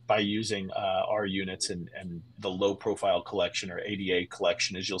by using our units and the low profile collection or ADA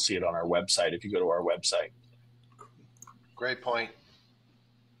collection, as you'll see it on our website if you go to our website. Great point.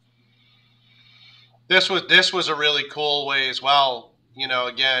 This was a really cool way as well.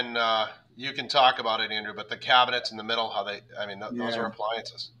 Again, you can talk about it, Andrew, but the cabinets in the middle, those are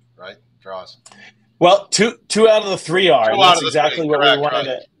appliances, right? Draws. Well, two out of the 3 are. That's exactly what we wanted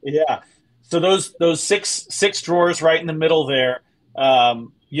to. Yeah. So those six drawers right in the middle there.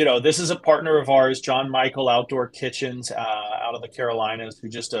 This is a partner of ours, John Michael Outdoor Kitchens, out of the Carolinas, who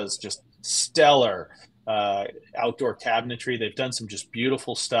just does stellar outdoor cabinetry. They've done some just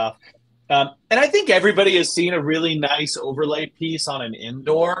beautiful stuff. And I think everybody has seen a really nice overlay piece on an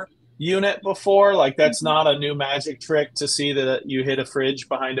indoor unit before. Like, that's not a new magic trick to see that you hit a fridge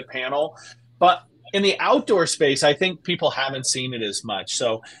behind a panel. But in the outdoor space, I think people haven't seen it as much.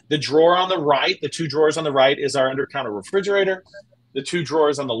 So the drawer on the right, the 2 drawers on the right is our under-counter refrigerator. The 2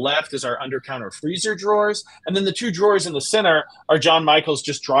 drawers on the left is our under-counter freezer drawers. And then the 2 drawers in the center are John Michael's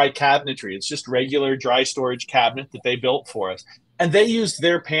just dry cabinetry. It's just regular dry storage cabinet that they built for us. And they used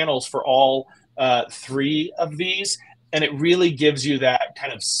their panels for all 3 of these. And it really gives you that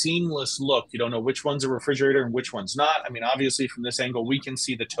kind of seamless look. You don't know which one's a refrigerator and which one's not. I mean, obviously, from this angle, we can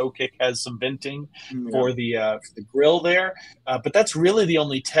see the toe kick has some venting for the grill there. But that's really the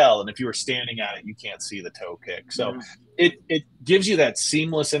only tell. And if you were standing at it, you can't see the toe kick. So it gives you that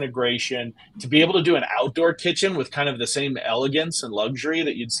seamless integration to be able to do an outdoor kitchen with kind of the same elegance and luxury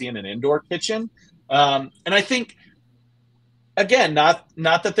that you'd see in an indoor kitchen. And I think, again, not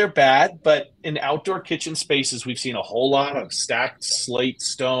that they're bad, but in outdoor kitchen spaces, we've seen a whole lot of stacked slate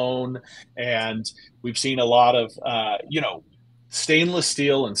stone, and we've seen a lot of, stainless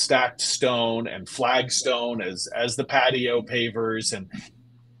steel and stacked stone and flagstone as the patio pavers. And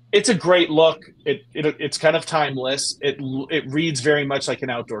it's a great look. It's kind of timeless. It reads very much like an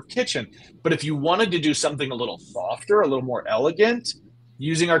outdoor kitchen. But if you wanted to do something a little softer, a little more elegant,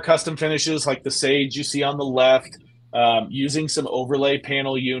 using our custom finishes like the sage you see on the left, using some overlay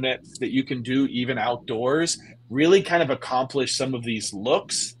panel units that you can do even outdoors, really kind of accomplish some of these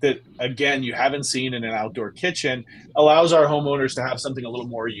looks that, again, you haven't seen in an outdoor kitchen, allows our homeowners to have something a little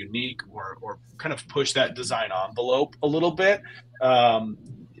more unique, or kind of push that design envelope a little bit,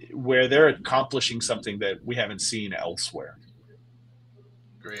 where they're accomplishing something that we haven't seen elsewhere.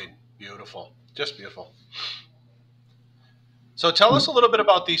 Great. Beautiful. Just beautiful. So tell us a little bit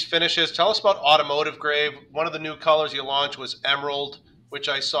about these finishes. Tell us about automotive grade. One of the new colors you launched was emerald, which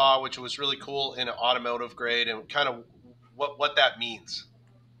I saw, which was really cool in an automotive grade, and kind of what that means.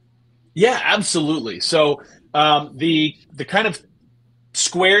 Yeah, absolutely. So the kind of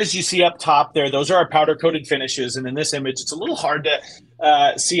squares you see up top there, those are our powder coated finishes. And in this image, it's a little hard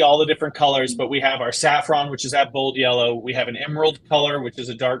to see all the different colors, but we have our saffron, which is that bold yellow. We have an emerald color, which is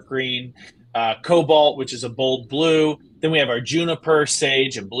a dark green, cobalt, which is a bold blue. Then we have our juniper,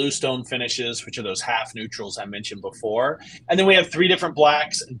 sage, and bluestone finishes, which are those half neutrals I mentioned before. And then we have 3 different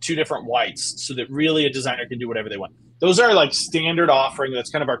blacks and 2 different whites, so that really a designer can do whatever they want. Those are like standard offering.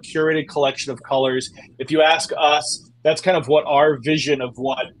 That's kind of our curated collection of colors. If you ask us, that's kind of what our vision of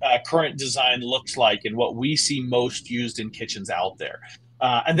what current design looks like and what we see most used in kitchens out there.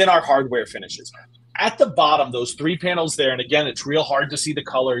 And then our hardware finishes. At the bottom, those 3 panels there, and again, it's real hard to see the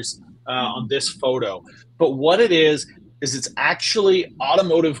colors on this photo, but what it is it's actually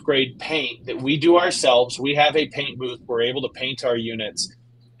automotive grade paint that we do ourselves. We have a paint booth. We're able to paint our units.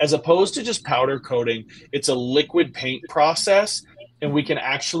 As opposed to just powder coating, it's a liquid paint process, and we can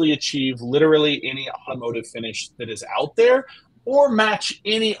actually achieve literally any automotive finish that is out there, or match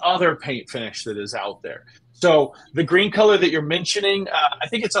any other paint finish that is out there. So the green color that you're mentioning, I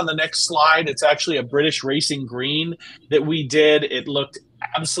think it's on the next slide. It's actually a British racing green that we did. It looked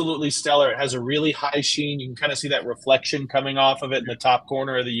absolutely stellar. It has a really high sheen. You can kind of see that reflection coming off of it in the top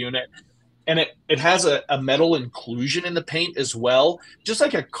corner of the unit. And it has a metal inclusion in the paint as well, just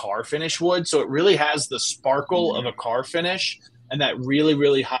like a car finish would. So it really has the sparkle of a car finish and that really,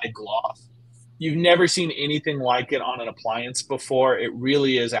 really high gloss. You've never seen anything like it on an appliance before. It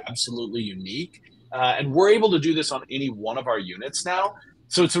really is absolutely unique. And we're able to do this on any one of our units now.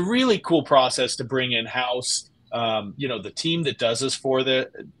 So it's a really cool process to bring in-house. The team that does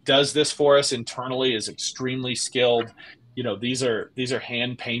this for us internally is extremely skilled. These are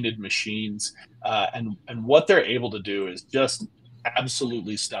hand painted machines, and what they're able to do is just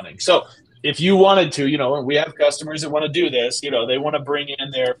absolutely stunning. So if you wanted to, and we have customers that want to do this, they want to bring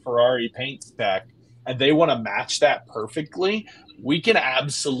in their Ferrari paint spec and they want to match that perfectly, we can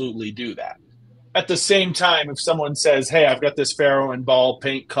absolutely do that. At the same time, if someone says, hey, I've got this Faro and Ball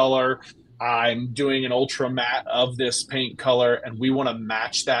paint color, I'm doing an ultra matte of this paint color, and we want to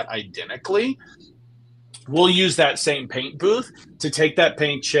match that identically, we'll use that same paint booth to take that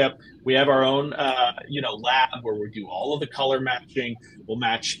paint chip. We have our own, lab where we do all of the color matching. We'll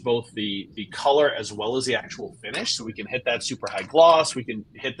match both the color as well as the actual finish, so we can hit that super high gloss. We can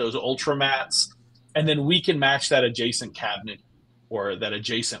hit those ultra mattes, and then we can match that adjacent cabinet or that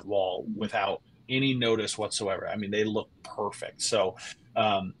adjacent wall without any notice whatsoever. I mean, they look perfect. So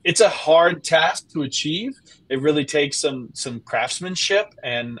it's a hard task to achieve. It really takes some craftsmanship,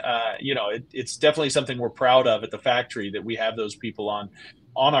 and it's definitely something we're proud of at the factory, that we have those people on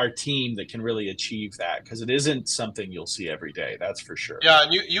our team that can really achieve that, because it isn't something you'll see every day. That's for sure. Yeah,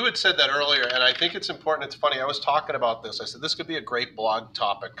 and you had said that earlier, and I think it's important. It's funny. I was talking about this. I said this could be a great blog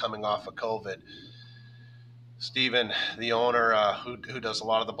topic coming off of COVID. Stephen, the owner who does a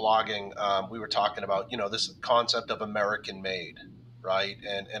lot of the blogging, we were talking about, this concept of American made, right?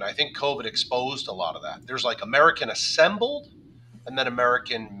 And I think COVID exposed a lot of that. There's like American assembled and then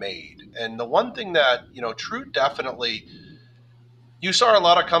American made. And the one thing that, True definitely, you saw a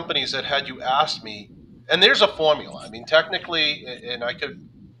lot of companies that had you asked me, and there's a formula. I mean, technically, and I could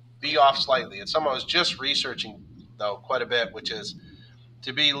be off slightly. It's something I was just researching, though, quite a bit, which is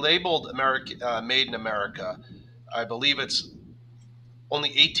to be labeled American, made in America. I believe it's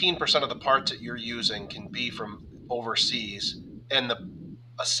only 18% of the parts that you're using can be from overseas, and the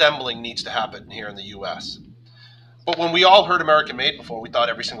assembling needs to happen here in the U.S. But when we all heard American made before, we thought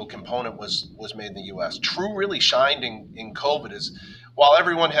every single component was made in the U.S. True really shined in COVID is, while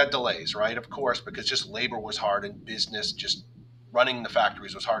everyone had delays, right? Of course, because just labor was hard and business, just running the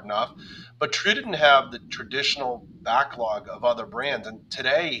factories was hard enough. But True didn't have the traditional backlog of other brands, and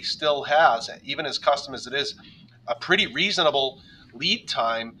today still has, even as custom as it is, a pretty reasonable lead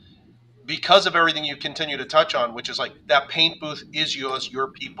time because of everything you continue to touch on, which is like that paint booth is yours,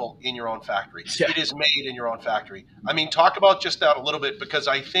 your people in your own factory. Yeah. It is made in your own factory. I mean, talk about just that a little bit, because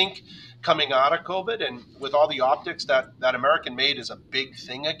I think coming out of COVID and with all the optics, that American made is a big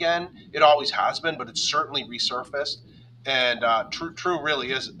thing again. It always has been, but it's certainly resurfaced. And True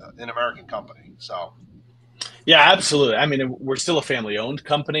really is an American company. So, Yeah, absolutely. I mean, we're still a family-owned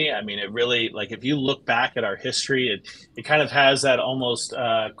company. I mean, it really, like, if you look back at our history, it kind of has that almost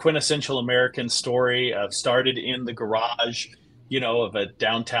quintessential American story of started in the garage, of a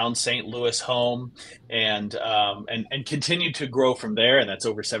downtown St. Louis home, and continued to grow from there. And that's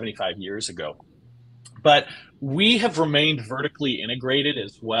over 75 years ago. But we have remained vertically integrated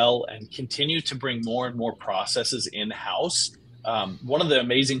as well and continue to bring more and more processes in-house. One of the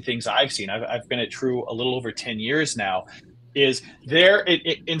amazing things I've seen, I've been at True a little over 10 years now, is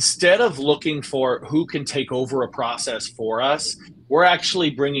instead of looking for who can take over a process for us, we're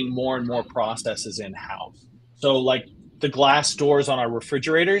actually bringing more and more processes in-house. So like the glass doors on our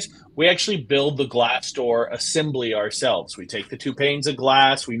refrigerators, we actually build the glass door assembly ourselves. We take the two panes of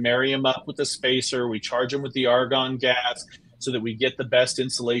glass, we marry them up with the spacer, we charge them with the argon gas so that we get the best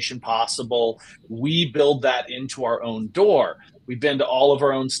insulation possible. We build that into our own door. We bend all of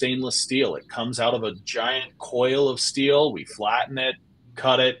our own stainless steel. It comes out of a giant coil of steel. We flatten it,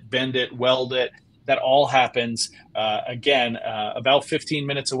 cut it, bend it, weld it. That all happens again about 15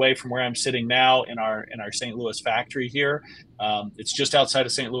 minutes away from where I'm sitting now in our St. Louis factory here. It's just outside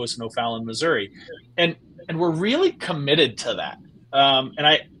of St. Louis in O'Fallon, Missouri, and we're really committed to that.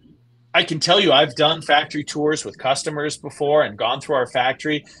 And I can tell you, I've done factory tours with customers before and gone through our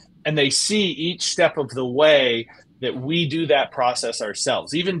factory, and they see each step of the way that we do that process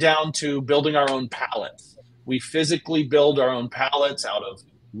ourselves, even down to building our own pallets. We physically build our own pallets out of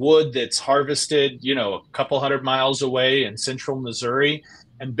wood that's harvested, a couple hundred miles away in central Missouri,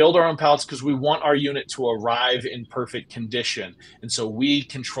 and build our own pallets because we want our unit to arrive in perfect condition. And so we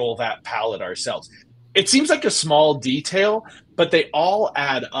control that pallet ourselves. It seems like a small detail, but they all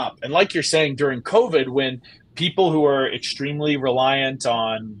add up. And like you're saying, during COVID, when people who are extremely reliant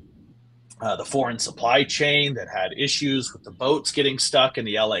on the foreign supply chain that had issues with the boats getting stuck in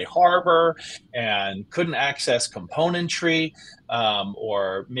the LA harbor and couldn't access componentry,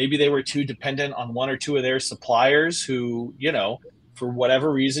 or maybe they were too dependent on one or two of their suppliers who, for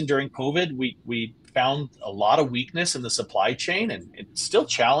whatever reason during COVID, we found a lot of weakness in the supply chain, and it's still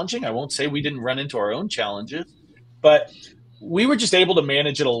challenging. I won't say we didn't run into our own challenges, but we were just able to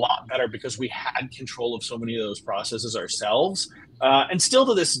manage it a lot better because we had control of so many of those processes ourselves. And still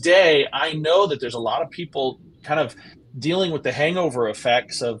to this day, I know that there's a lot of people kind of dealing with the hangover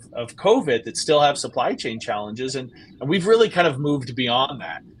effects of COVID that still have supply chain challenges. And we've really kind of moved beyond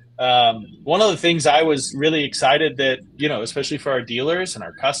that. One of the things I was really excited that, especially for our dealers and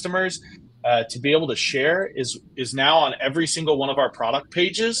our customers, to be able to share is now on every single one of our product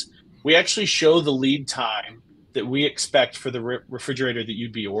pages, we actually show the lead time that we expect for the refrigerator that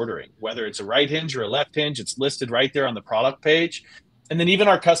you'd be ordering, whether it's a right hinge or a left hinge. It's listed right there on the product page. And then even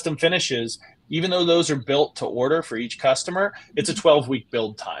our custom finishes, even though those are built to order for each customer, it's a 12-week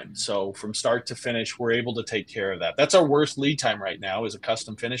build time. So from start to finish, we're able to take care of that. That's our worst lead time right now, is a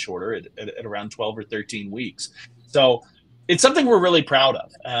custom finish order at around 12 or 13 weeks. So it's something we're really proud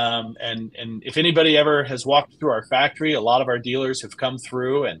of. And if anybody ever has walked through our factory, a lot of our dealers have come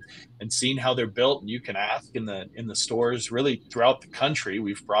through and seen how they're built. And you can ask in the stores really throughout the country.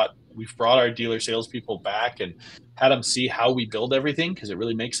 We've brought our dealer salespeople back and had them see how we build everything, because it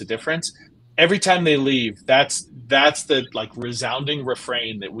really makes a difference. Every time they leave, that's the like resounding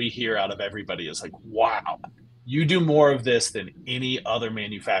refrain that we hear out of everybody is like, wow, you do more of this than any other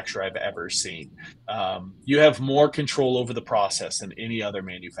manufacturer I've ever seen. You have more control over the process than any other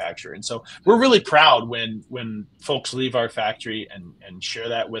manufacturer. And so we're really proud when folks leave our factory and share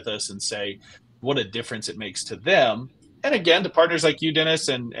that with us and say what a difference it makes to them. And again, to partners like you, Dennis,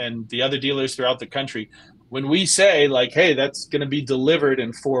 and the other dealers throughout the country, when we say like, hey, that's going to be delivered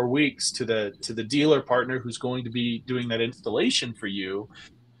in 4 weeks to the dealer partner who's going to be doing that installation for you,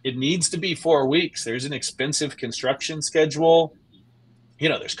 it needs to be 4 weeks. There's an expensive construction schedule.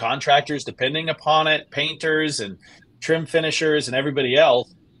 There's contractors depending upon it, painters and trim finishers and everybody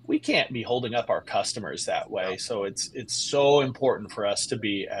else. We can't be holding up our customers that way. So it's so important for us to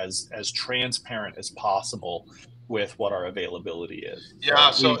be as transparent as possible with what our availity is.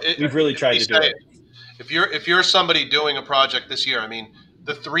 Yeah, so we've really tried to do it. If you're somebody doing a project this year, I mean,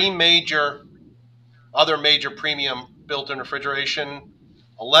 the three other major premium built-in refrigeration,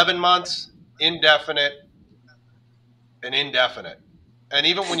 11 months, indefinite, and indefinite. And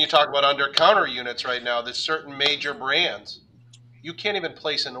even when you talk about under-counter units right now, there's certain major brands you can't even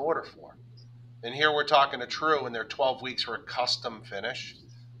place an order for. And here we're talking to True, and they're 12 weeks for a custom finish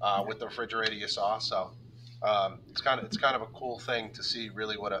with the refrigerator you saw. So it's kind of a cool thing to see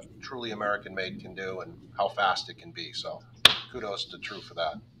really what a truly American made can do and how fast it can be. So kudos to True for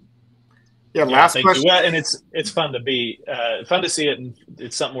that. Yeah, last question. Well, and it's fun to see it, and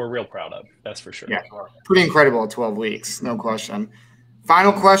it's something we're real proud of. That's for sure. Yeah, pretty incredible. 12 weeks, no question.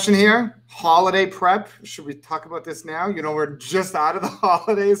 Final question here: holiday prep. Should we talk about this now? You know, we're just out of the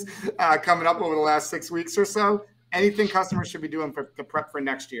holidays, coming up over the last 6 weeks or so. Anything customers should be doing to prep for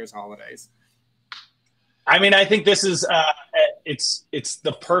next year's holidays? I mean, I think this is it's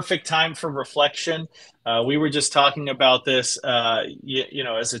the perfect time for reflection. We were just talking about this, you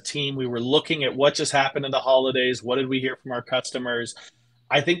know, as a team. We were looking at what just happened in the holidays. What did we hear from our customers?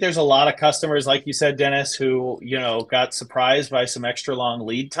 I think there's a lot of customers, like you said, Dennis, who, you know, got surprised by some extra long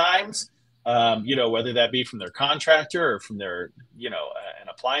lead times. You know, whether that be from their contractor or from their, you know, an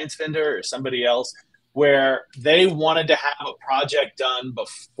appliance vendor or somebody else, where they wanted to have a project done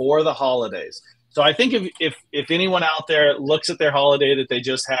before the holidays. So I think if anyone out there looks at their holiday that they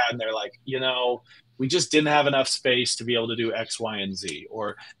just had and they're like, you know, we just didn't have enough space to be able to do X, Y, and Z,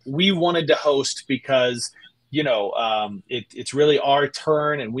 or we wanted to host because, you know, it's really our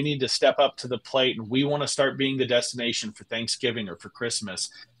turn and we need to step up to the plate and we want to start being the destination for Thanksgiving or for Christmas.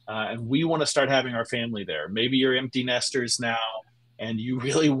 And we want to start having our family there. Maybe you're empty nesters now and you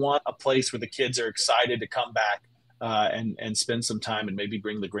really want a place where the kids are excited to come back and spend some time and maybe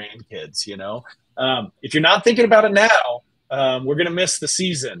bring the grandkids, you know. If you're not thinking about it now, we're going to miss the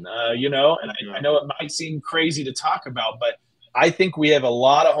season, you know, and I know it might seem crazy to talk about, but I think we have a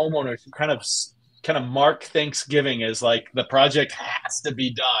lot of homeowners who kind of mark Thanksgiving as like the project has to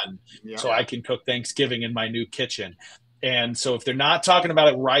be done so I can cook Thanksgiving in my new kitchen. And so if they're not talking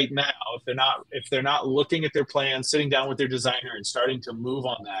about it right now, if they're not looking at their plans, sitting down with their designer and starting to move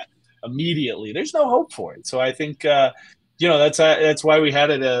on that immediately, there's no hope for it. So I think, you know, that's why we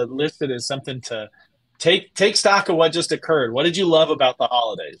had it listed as something to take stock of what just occurred. What did you love about the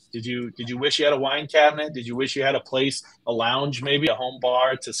holidays? Did you wish you had a wine cabinet? Did you wish you had a place, a lounge, maybe a home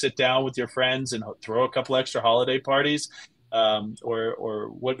bar to sit down with your friends and throw a couple extra holiday parties? Or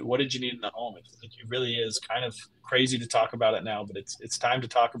what did you need in the home? It really is kind of crazy to talk about it now, but it's time to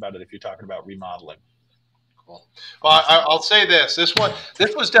talk about it if you're talking about remodeling. Cool. Well, I'll say this. This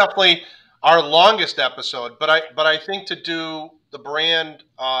was definitely our longest episode, but I think to do the brand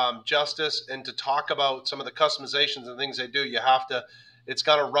justice and to talk about some of the customizations and things they do, it's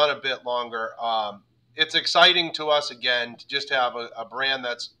got to run a bit longer. It's exciting to us, again, to just have a brand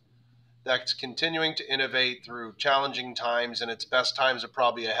that's continuing to innovate through challenging times, and its best times are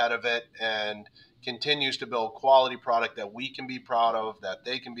probably ahead of it, and continues to build quality product that we can be proud of, that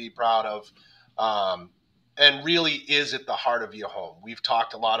they can be proud of, and really is at the heart of your home. We've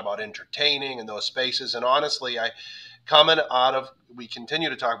talked a lot about entertaining and those spaces, and honestly, we continue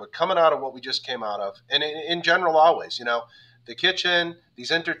to talk about coming out of what we just came out of, and in general always, you know, the kitchen,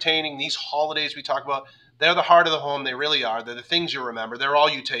 these holidays we talk about, they're the heart of the home. They really are. They're the things you remember. They're all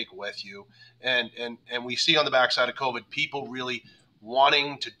you take with you. And we see on the backside of COVID, people really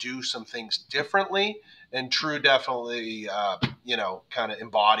wanting to do some things differently. And True definitely, you know, kind of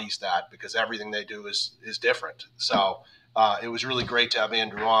embodies that, because everything they do is different. So it was really great to have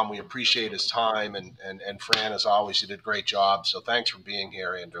Andrew on. We appreciate his time. And Fran, as always, you did a great job. So thanks for being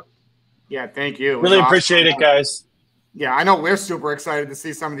here, Andrew. Yeah, thank you. Really appreciate it, guys. Yeah, I know we're super excited to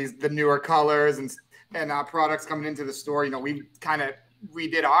see some of the newer colors and products coming into the store. You know, we kind of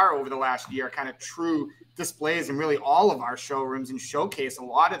redid over the last year, kind of True displays and really all of our showrooms, and showcase a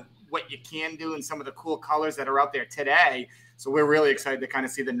lot of what you can do and some of the cool colors that are out there today. So we're really excited to kind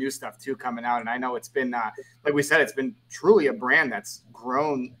of see the new stuff too coming out. And I know it's been, like we said, it's been truly a brand that's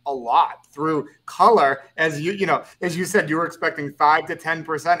grown a lot through color. As you said, you were expecting 5 to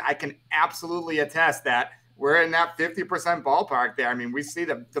 10%. I can absolutely attest that we're in that 50% ballpark there. I mean, we see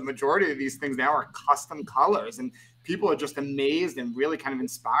the majority of these things now are custom colors, and people are just amazed and really kind of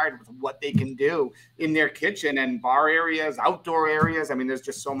inspired with what they can do in their kitchen and bar areas, outdoor areas. I mean, there's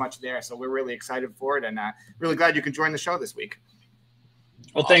just so much there. So we're really excited for it, and really glad you could join the show this week.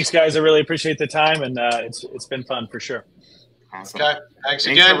 Well, Thanks, guys. I really appreciate the time, and it's been fun for sure. Awesome. Okay. Thanks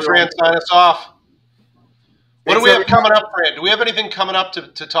again, Fran. Sign us off. What do we have coming up, Fran? Do we have anything coming up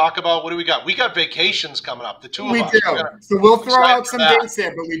to talk about? What do we got? We got vacations coming up, the two of us. We do. So we'll throw out some dates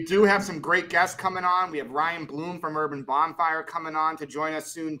here, but we do have some great guests coming on. We have Ryan Bloom from Urban Bonfire coming on to join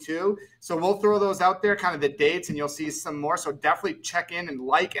us soon, too. So we'll throw those out there, kind of the dates, and you'll see some more. So definitely check in and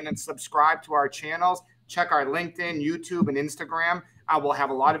like and then subscribe to our channels. Check our LinkedIn, YouTube, and Instagram. We'll have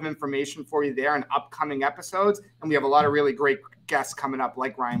a lot of information for you there in upcoming episodes. And we have a lot of really great guests coming up,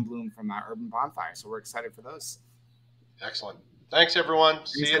 like Ryan Bloom from Urban Bonfire. So we're excited for those. Excellent. Thanks, everyone.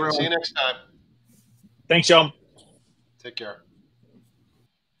 See you next time. Thanks, John. Take care.